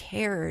much he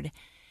cared.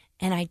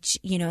 And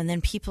and then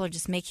people are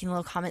just making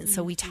little comments. Mm-hmm.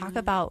 So we talk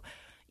about,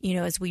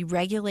 as we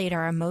regulate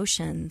our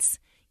emotions,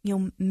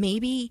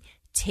 maybe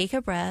take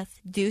a breath,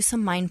 do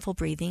some mindful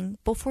breathing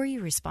before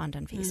you respond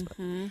on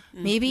Facebook.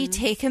 Maybe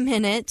take a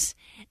minute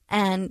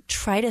and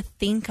try to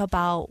think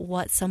about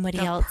what somebody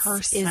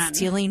else is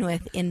dealing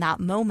with in that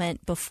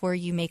moment before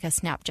you make a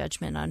snap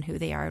judgment on who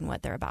they are and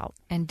what they're about.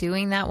 And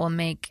doing that will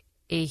make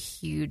a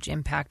huge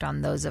impact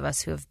on those of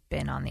us who have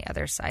been on the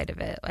other side of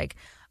it. Like,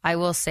 I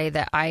will say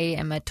that I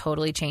am a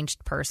totally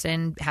changed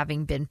person,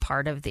 having been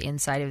part of the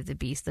inside of the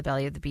beast, the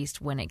belly of the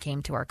beast, when it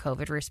came to our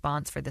COVID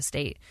response for the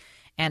state.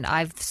 And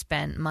I've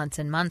spent months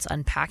and months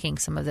unpacking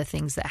some of the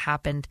things that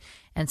happened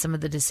and some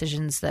of the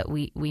decisions that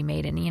we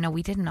made. And,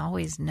 we didn't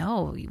always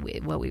know.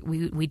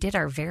 We did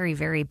our very,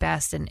 very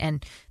best.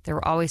 And there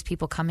were always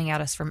people coming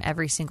at us from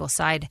every single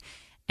side.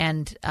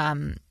 And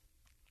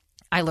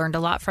I learned a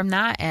lot from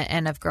that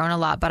and have grown a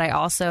lot. But I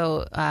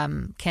also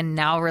can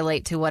now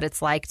relate to what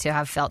it's like to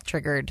have felt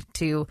triggered,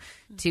 to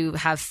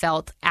have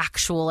felt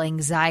actual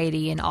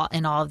anxiety and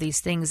all of these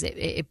things.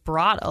 It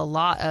brought a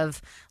lot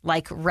of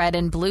like red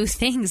and blue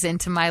things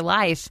into my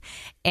life.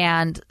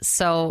 And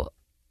so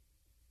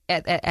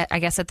I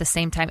guess at the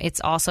same time, it's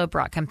also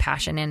brought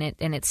compassion in it,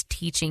 and it's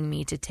teaching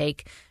me to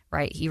take,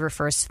 right? He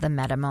refers to the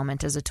meta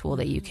moment as a tool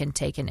that you can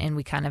take. And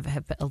we kind of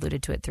have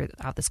alluded to it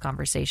throughout this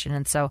conversation.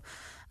 And so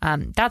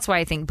that's why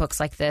I think books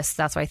like this,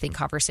 that's why I think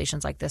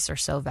conversations like this are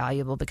so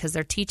valuable, because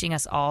they're teaching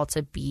us all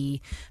to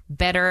be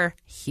better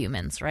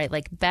humans, right?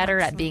 Like better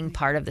at being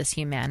part of this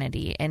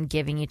humanity and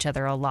giving each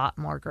other a lot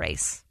more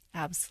grace.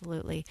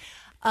 Absolutely.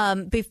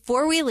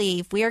 Before we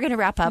leave, we are going to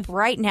wrap up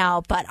right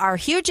now, but our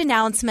huge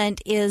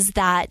announcement is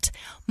that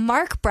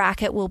Mark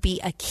Brackett will be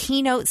a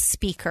keynote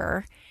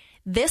speaker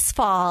this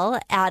fall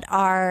at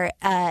our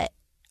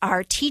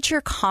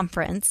teacher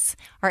conference,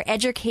 our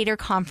educator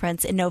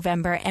conference in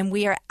November, and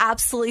we are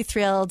absolutely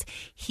thrilled.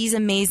 He's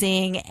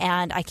amazing,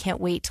 and I can't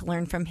wait to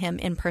learn from him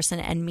in person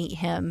and meet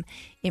him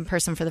in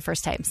person for the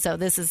first time. So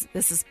this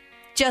is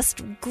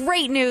just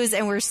great news,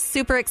 and we're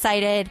super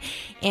excited,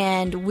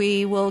 and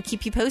we will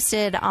keep you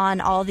posted on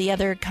all the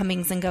other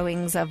comings and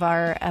goings of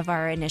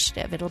our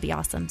initiative. It'll be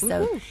awesome.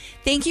 So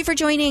thank you for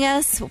joining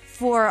us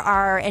for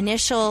our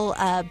initial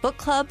book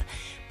club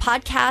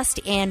podcast,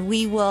 and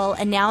we will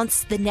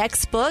announce the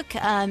next book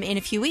in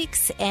a few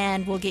weeks,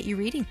 and we'll get you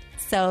reading.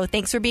 So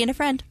thanks for being a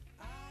friend.